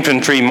with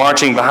infantry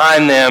marching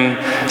behind them,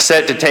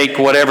 set to take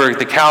whatever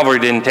the cavalry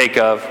didn't take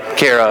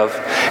care of,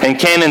 and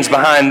cannons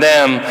behind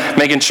them,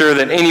 making sure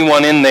that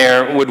anyone in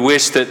there would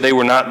wish that they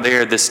were not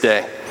there this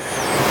day.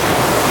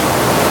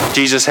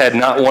 Jesus had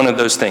not one of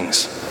those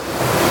things.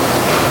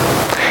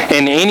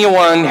 And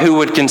anyone who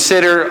would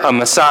consider a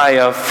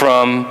Messiah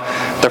from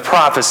the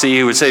prophecy,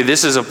 who would say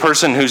this is a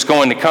person who's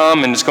going to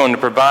come and is going to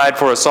provide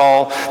for us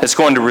all, that's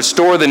going to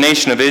restore the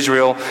nation of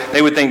Israel,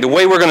 they would think the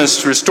way we're going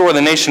to restore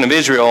the nation of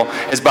Israel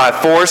is by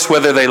force,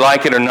 whether they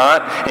like it or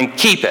not, and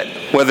keep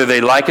it, whether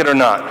they like it or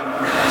not.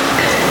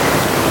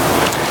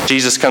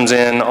 Jesus comes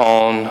in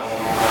on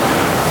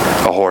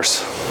a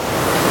horse,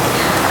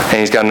 and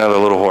he's got another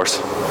little horse.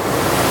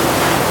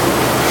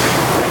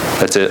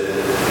 That's it.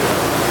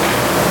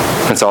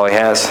 That's all he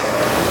has.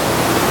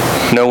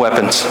 No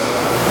weapons.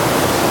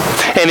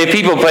 And if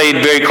people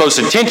paid very close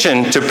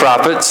attention to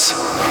prophets,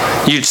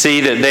 you'd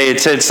see that they had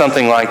said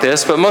something like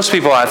this. But most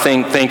people, I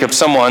think of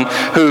someone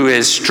who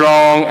is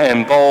strong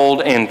and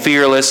bold and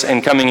fearless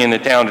and coming into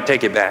town to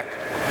take it back.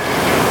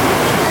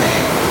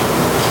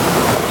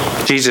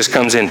 Jesus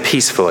comes in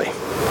peacefully.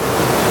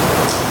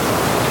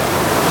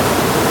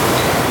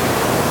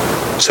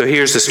 So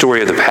here's the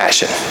story of the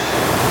Passion.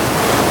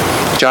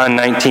 John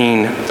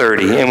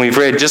 19:30. And we've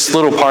read just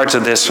little parts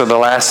of this for the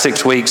last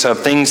 6 weeks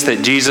of things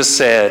that Jesus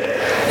said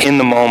in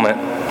the moment.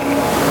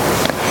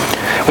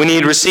 When he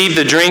had received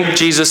the drink,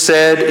 Jesus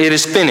said, "It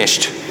is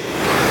finished."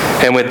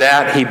 And with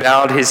that, he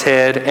bowed his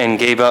head and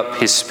gave up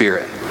his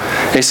spirit.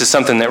 This is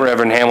something that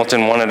Reverend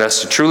Hamilton wanted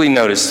us to truly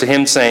notice, to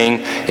him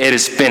saying, "It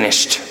is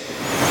finished."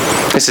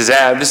 This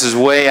is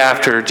way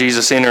after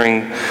Jesus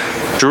entering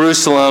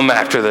Jerusalem,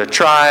 after the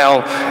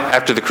trial,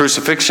 after the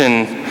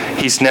crucifixion.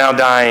 He's now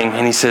dying,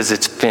 and he says,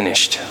 "It's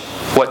finished."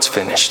 What's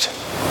finished?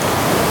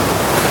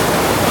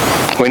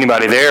 Well,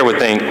 anybody there would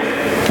think,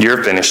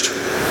 you're finished.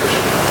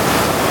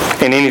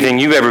 And anything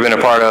you've ever been a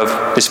part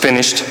of is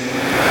finished.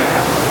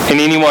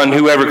 And anyone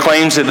who ever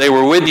claims that they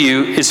were with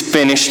you is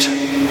finished.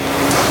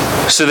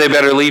 So they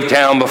better leave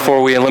town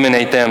before we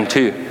eliminate them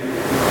too.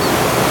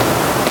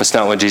 That's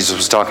not what Jesus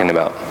was talking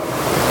about.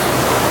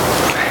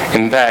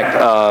 In fact,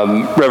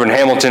 Reverend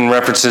Hamilton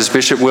references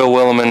Bishop Will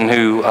Willimon,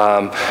 who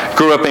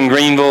grew up in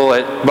Greenville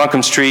at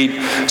Buncombe Street,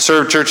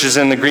 served churches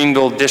in the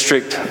Greenville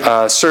district,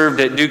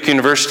 served at Duke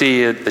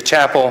University at the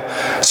chapel,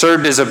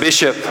 served as a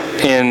bishop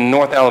in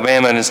North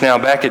Alabama, and is now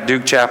back at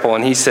Duke Chapel.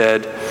 And he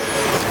said,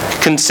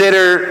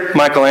 "Consider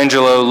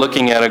Michelangelo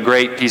looking at a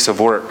great piece of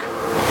work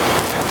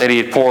that he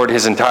had poured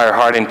his entire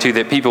heart into,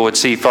 that people would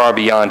see far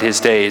beyond his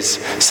days,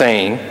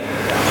 saying,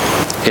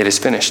 'It is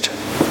finished.'"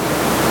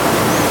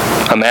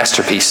 A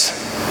masterpiece.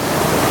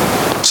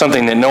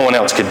 Something that no one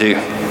else could do.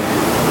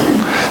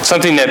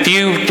 Something that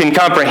few can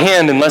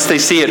comprehend unless they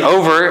see it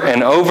over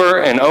and over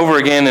and over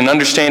again and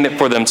understand it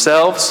for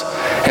themselves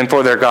and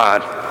for their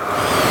God.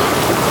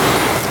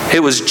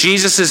 It was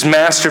Jesus'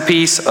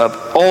 masterpiece of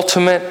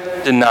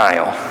ultimate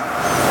denial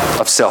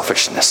of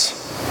selfishness,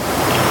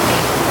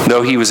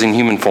 though he was in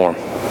human form.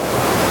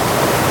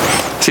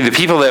 See, the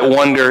people that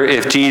wonder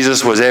if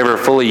Jesus was ever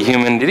fully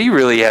human, did he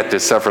really have to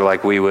suffer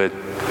like we would?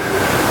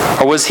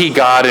 Or was he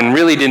God and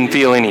really didn't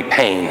feel any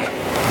pain?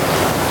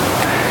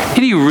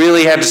 Did he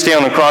really have to stay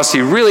on the cross? Did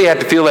he really have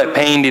to feel that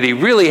pain? Did he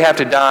really have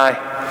to die?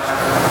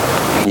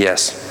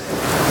 Yes.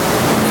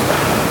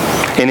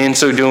 And in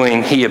so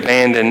doing, he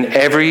abandoned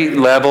every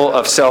level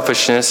of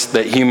selfishness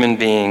that human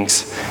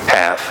beings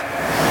have.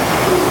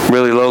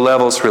 Really low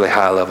levels, really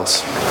high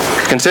levels.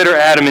 Consider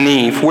Adam and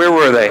Eve. Where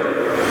were they?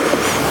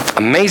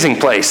 Amazing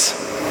place.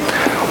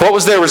 What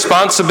was their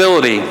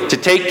responsibility? To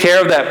take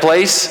care of that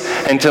place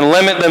and to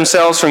limit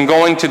themselves from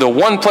going to the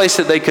one place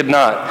that they could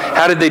not.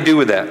 How did they do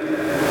with that?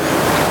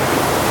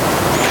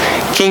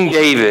 King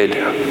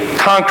David,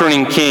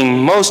 conquering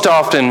king, most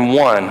often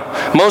won.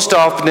 Most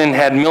often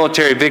had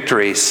military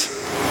victories.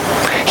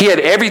 He had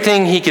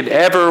everything he could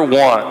ever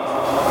want.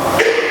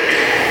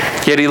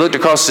 Yet he looked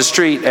across the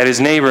street at his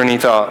neighbor and he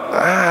thought,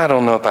 I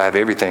don't know if I have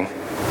everything.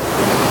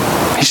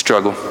 He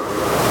struggled.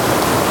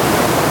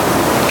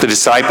 The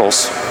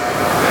disciples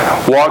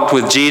walked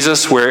with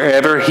Jesus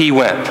wherever he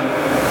went.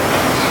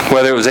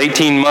 Whether it was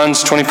 18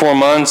 months, 24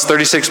 months,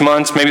 36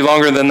 months, maybe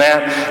longer than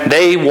that,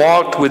 they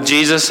walked with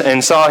Jesus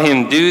and saw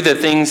him do the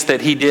things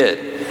that he did.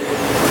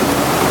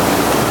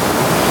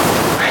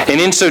 And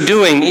in so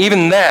doing,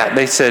 even that,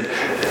 they said,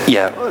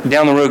 yeah,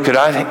 down the road, could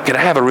I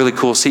have a really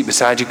cool seat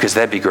beside you? Because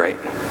that'd be great.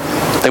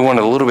 They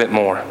wanted a little bit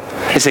more.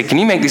 They said, can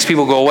you make these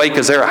people go away?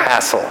 Because they're a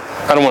hassle.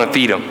 I don't want to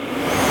feed them.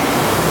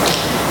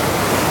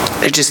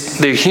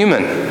 They're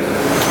human.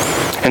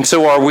 And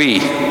so are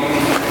we.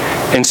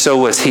 And so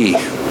was he.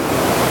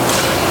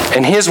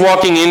 And his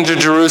walking into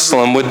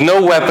Jerusalem with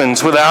no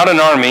weapons, without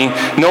an army,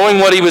 knowing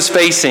what he was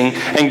facing,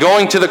 and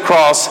going to the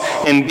cross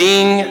and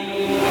being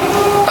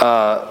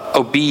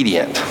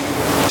obedient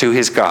to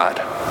his God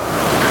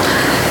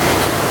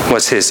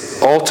was his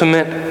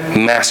ultimate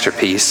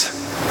masterpiece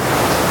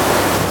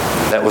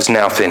that was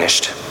now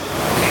finished.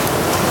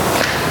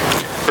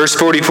 Verse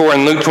 44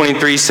 in Luke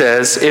 23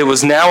 says, it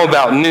was now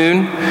about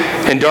noon,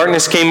 and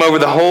darkness came over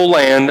the whole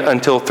land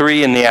until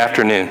 3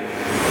 p.m,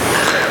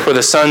 where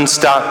the sun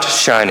stopped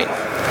shining.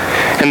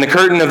 And the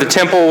curtain of the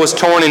temple was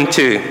torn in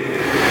two.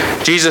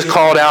 Jesus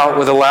called out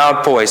with a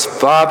loud voice,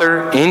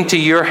 Father, into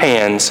your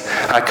hands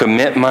I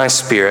commit my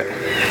spirit.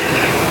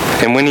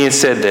 And when he had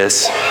said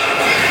this,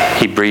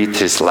 he breathed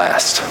his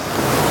last.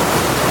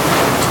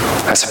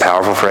 That's a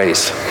powerful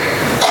phrase.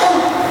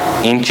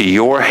 Into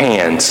your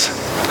hands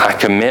I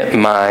commit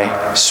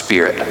my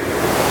spirit.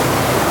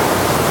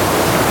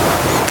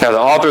 Now, the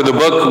author of the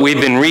book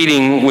we've been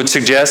reading would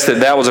suggest that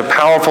that was a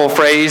powerful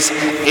phrase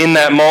in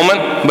that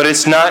moment, but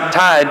it's not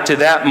tied to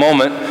that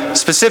moment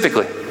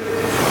specifically.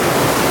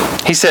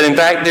 He said, in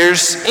fact,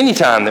 there's any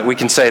time that we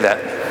can say that.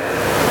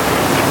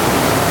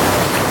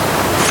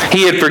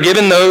 He had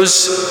forgiven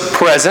those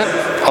present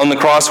on the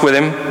cross with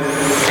him.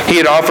 He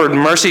had offered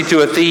mercy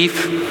to a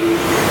thief.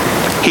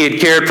 He had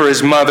cared for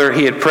his mother.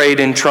 He had prayed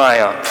in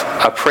triumph,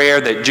 a prayer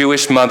that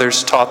Jewish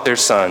mothers taught their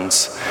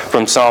sons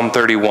from Psalm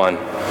 31.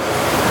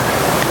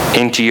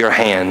 Into your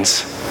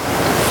hands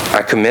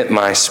I commit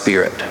my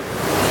spirit.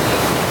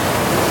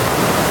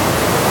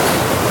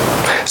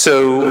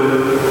 So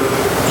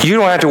you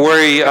don't have to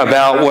worry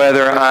about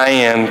whether I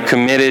am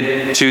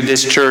committed to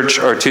this church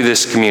or to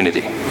this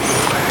community.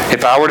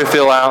 If I were to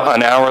fill out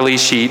an hourly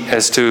sheet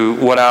as to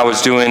what I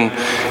was doing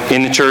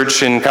in the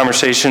church in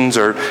conversations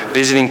or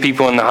visiting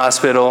people in the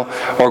hospital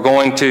or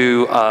going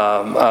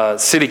to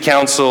city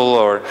council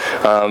or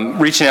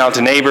reaching out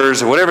to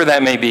neighbors or whatever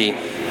that may be,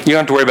 you don't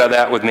have to worry about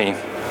that with me.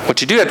 What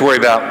you do have to worry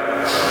about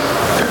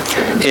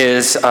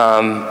is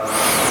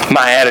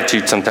my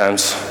attitude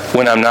sometimes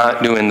when I'm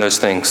not doing those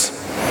things.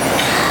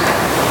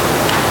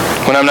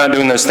 When I'm not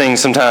doing those things,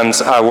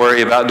 sometimes I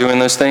worry about doing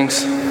those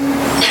things.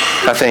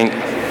 I think,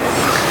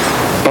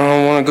 I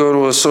don't want to go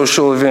to a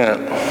social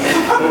event.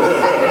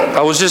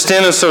 I was just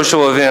in a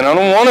social event. I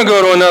don't want to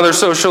go to another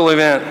social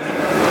event.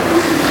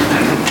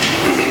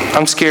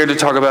 I'm scared to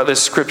talk about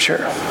this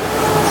scripture.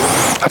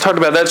 I talked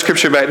about that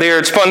scripture back there.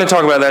 It's fun to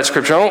talk about that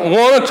scripture. I don't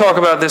want to talk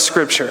about this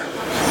scripture.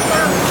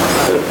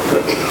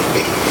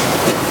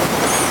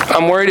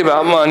 I'm worried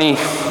about money.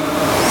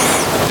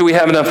 Do we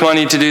have enough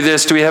money to do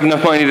this? Do we have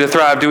enough money to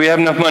thrive? Do we have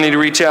enough money to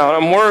reach out?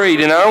 I'm worried,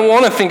 and I don't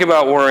want to think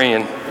about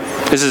worrying.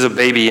 This is a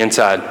baby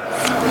inside.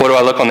 What do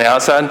I look on the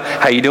outside?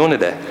 How you doing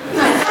today?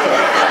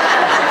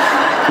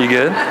 You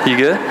good? You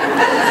good?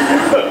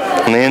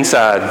 On the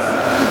inside,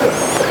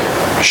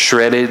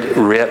 shredded,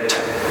 ripped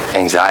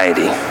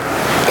anxiety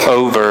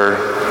over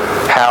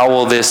how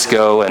will this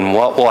go and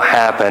what will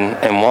happen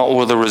and what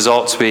will the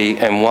results be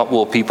and what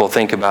will people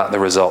think about the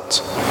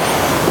results.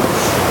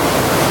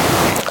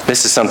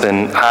 This is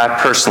something I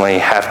personally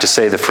have to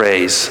say the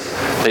phrase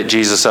that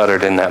Jesus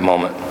uttered in that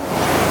moment.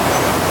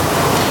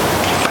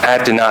 I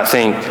have to not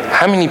think,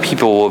 how many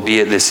people will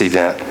be at this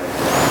event?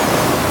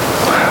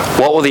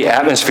 What will the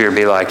atmosphere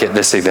be like at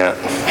this event?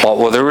 What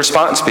will the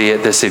response be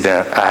at this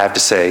event? I have to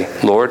say,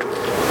 Lord,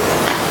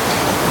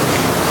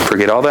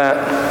 forget all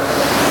that.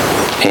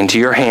 Into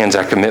your hands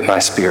I commit my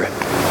spirit.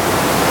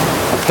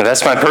 Now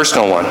that's my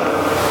personal one.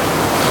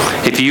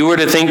 If you were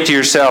to think to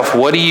yourself,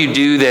 what do you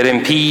do that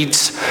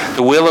impedes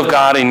the will of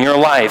God in your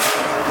life,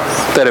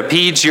 that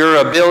impedes your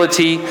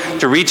ability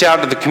to reach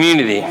out to the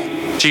community,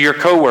 to your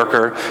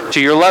coworker, to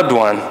your loved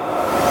one?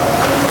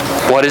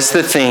 What is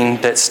the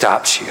thing that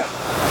stops you?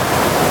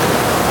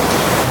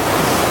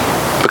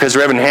 Because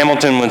Reverend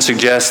Hamilton would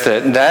suggest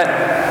that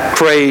that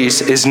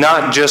praise is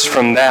not just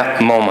from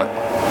that moment.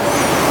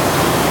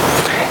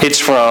 It's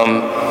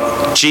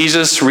from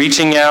Jesus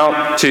reaching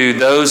out to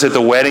those at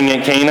the wedding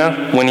at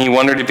Cana when he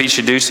wondered if he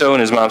should do so,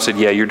 and his mom said,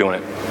 yeah, you're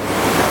doing it.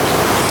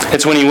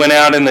 It's when he went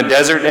out in the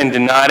desert and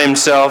denied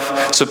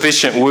himself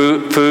sufficient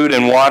food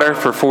and water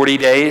for 40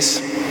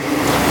 days.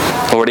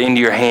 Lord,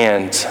 into your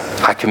hands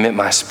I commit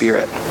my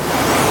spirit.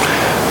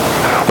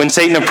 When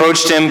Satan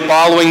approached him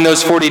following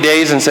those 40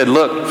 days and said,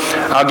 look,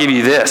 I'll give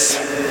you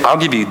this, I'll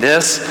give you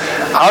this,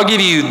 I'll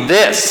give you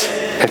this,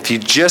 if you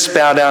just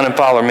bow down and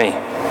follow me.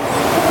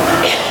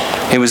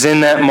 It was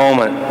in that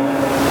moment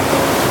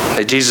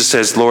that Jesus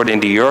says, Lord,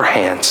 into your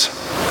hands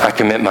I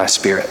commit my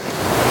spirit.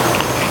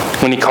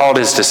 When he called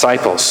his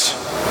disciples,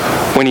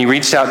 when he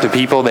reached out to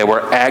people that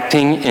were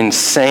acting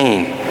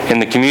insane in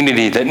the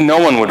community that no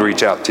one would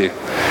reach out to.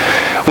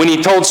 When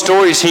he told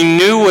stories he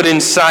knew would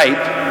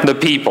incite the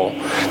people,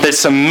 that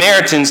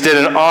Samaritans did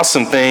an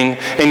awesome thing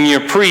and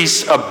your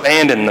priests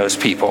abandoned those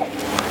people.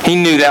 He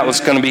knew that was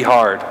going to be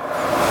hard.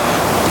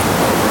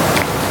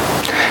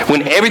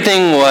 When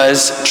everything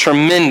was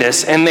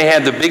tremendous and they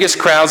had the biggest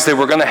crowds they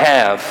were going to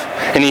have,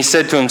 and he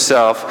said to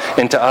himself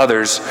and to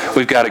others,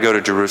 we've got to go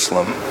to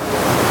Jerusalem.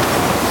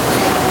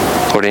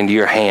 Lord, into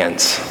your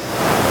hands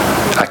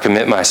I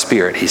commit my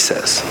spirit, he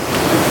says.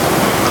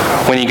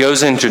 When he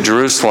goes into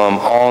Jerusalem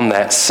on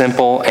that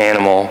simple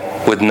animal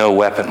with no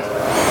weapon.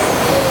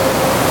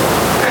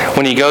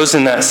 When he goes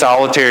in that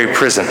solitary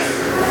prison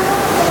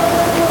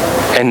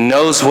and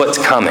knows what's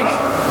coming.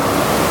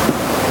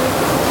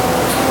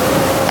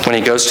 When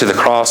he goes to the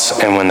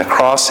cross, and when the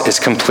cross is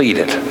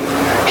completed,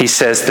 he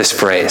says this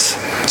phrase.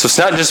 So it's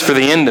not just for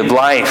the end of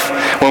life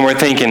when we're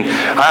thinking,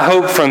 I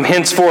hope from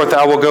henceforth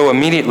I will go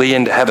immediately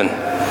into heaven.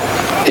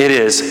 It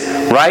is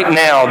right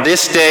now,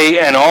 this day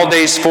and all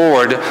days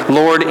forward,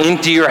 Lord,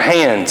 into your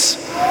hands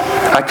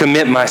I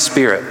commit my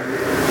spirit.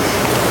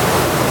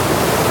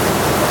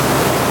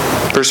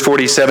 Verse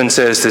 47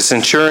 says, the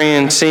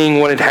centurion, seeing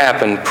what had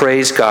happened,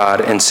 praised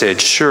God and said,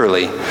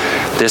 surely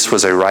this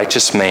was a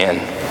righteous man.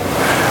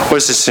 What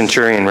does the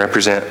centurion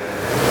represent?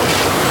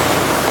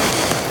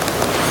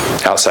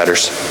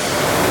 Outsiders.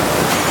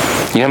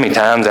 You know how many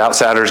times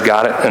outsiders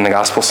got it in the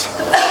Gospels?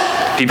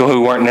 People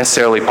who weren't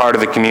necessarily part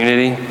of the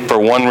community for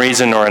one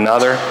reason or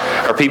another,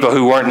 or people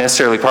who weren't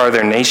necessarily part of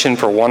their nation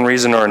for one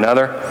reason or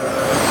another.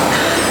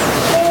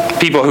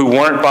 People who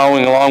weren't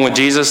following along with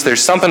Jesus.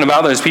 There's something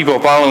about those people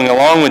following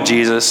along with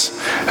Jesus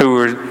who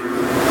were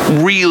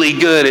really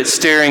good at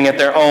staring at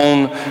their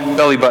own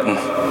belly button.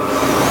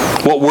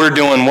 What we're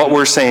doing, what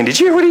we're saying. Did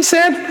you hear what he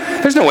said?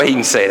 There's no way he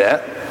can say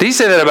that. Did he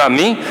say that about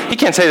me? He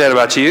can't say that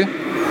about you.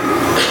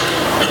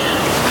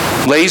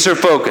 Laser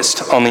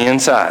focused on the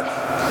inside.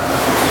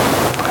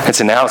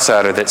 It's an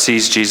outsider that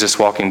sees Jesus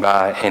walking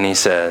by and he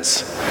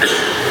says,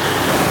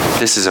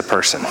 this is a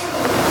person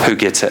who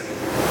gets it.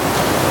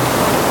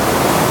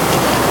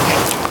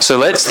 So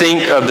let's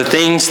think of the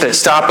things that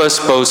stop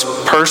us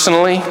both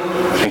personally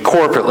and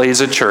corporately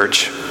as a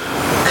church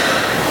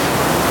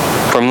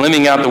from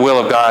living out the will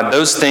of God,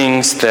 those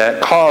things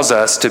that cause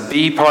us to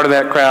be part of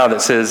that crowd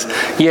that says,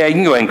 yeah, you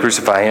can go ahead and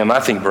crucify him. I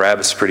think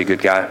Barabbas is a pretty good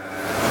guy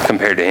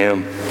compared to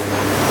him.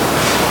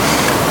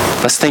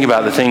 Let's think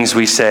about the things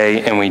we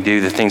say and we do,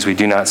 the things we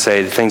do not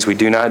say, the things we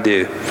do not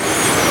do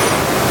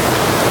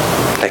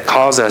that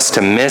cause us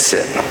to miss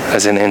it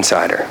as an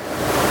insider.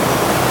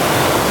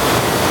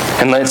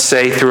 And let's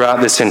say throughout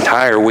this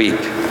entire week,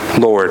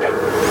 Lord,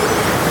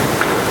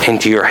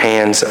 into your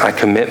hands I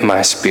commit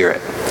my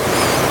spirit.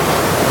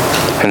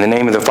 In the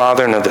name of the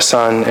Father, and of the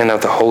Son, and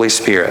of the Holy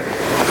Spirit.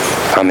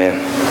 Amen.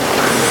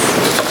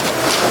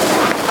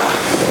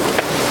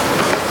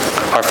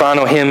 Our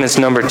final hymn is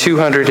number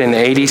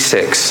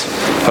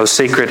 286, O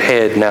Sacred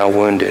Head Now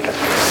Wounded.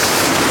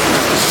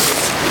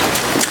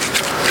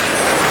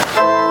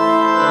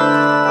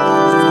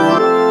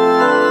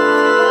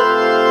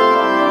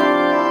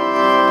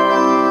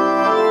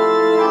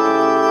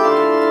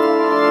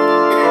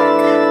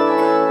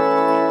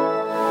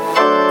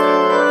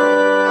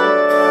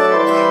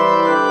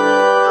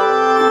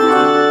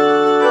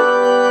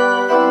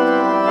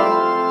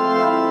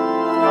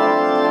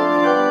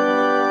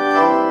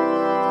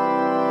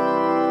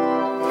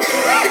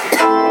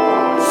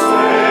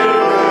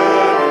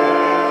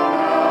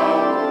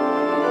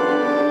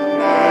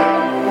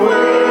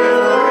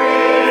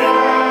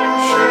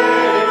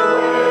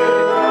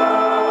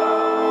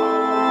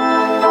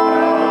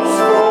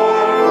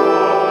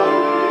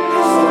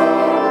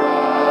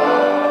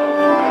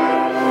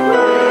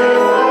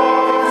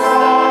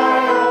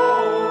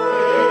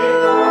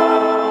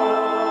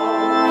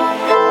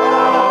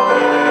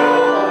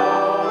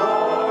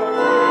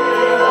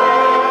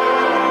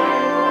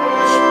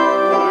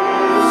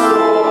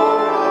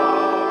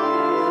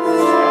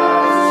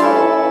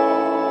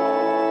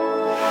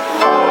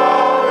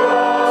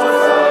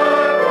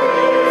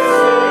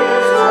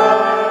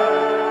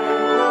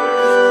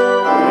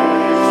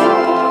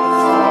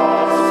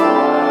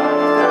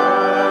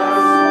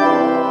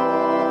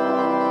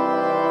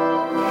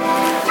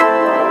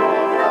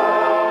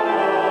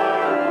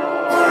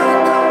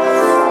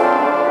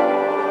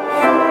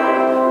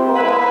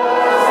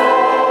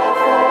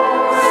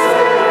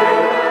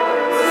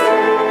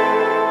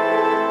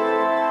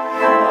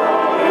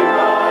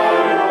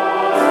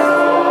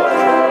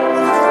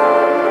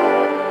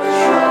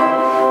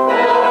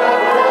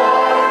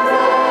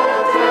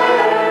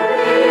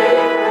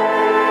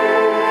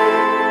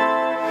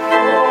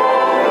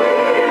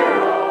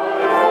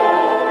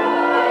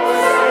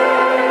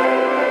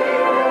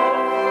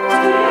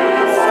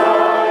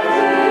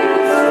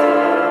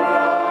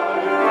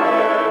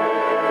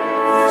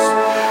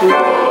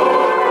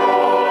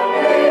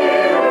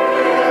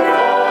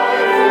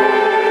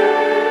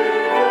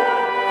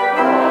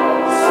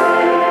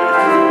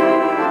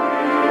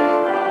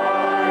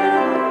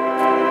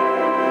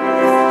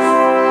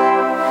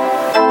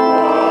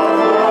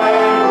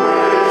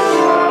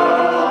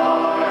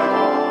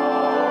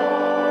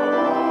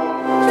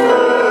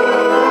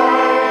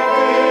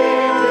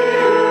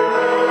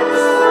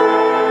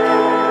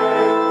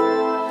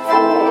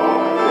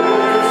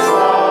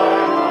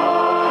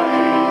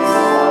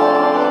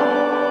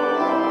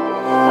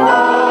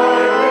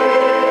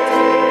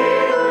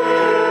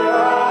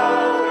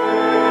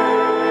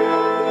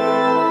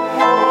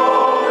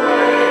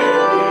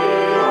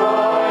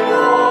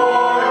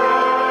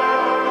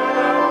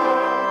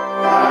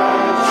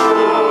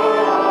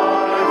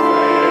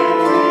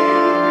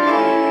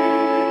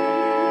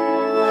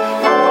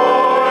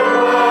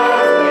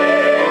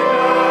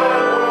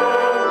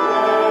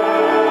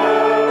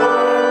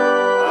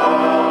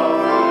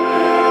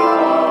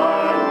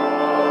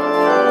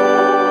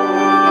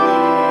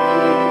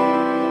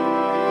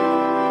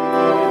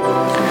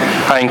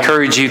 I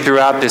encourage you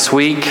throughout this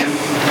week,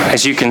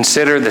 as you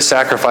consider the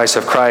sacrifice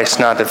of Christ,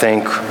 not to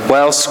think,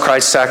 well,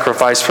 Christ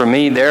sacrificed for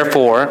me,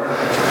 therefore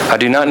I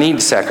do not need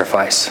to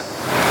sacrifice.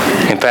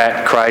 In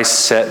fact,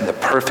 Christ set the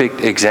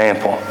perfect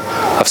example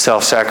of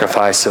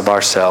self-sacrifice of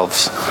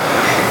ourselves.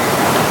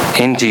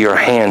 Into your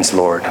hands,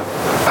 Lord,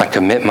 I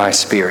commit my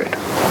spirit.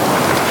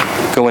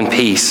 Go in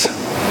peace.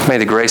 May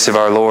the grace of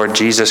our Lord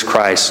Jesus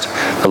Christ,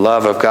 the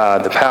love of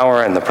God, the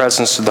power and the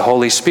presence of the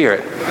Holy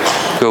Spirit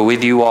go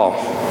with you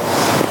all.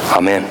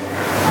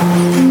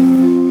 Amen.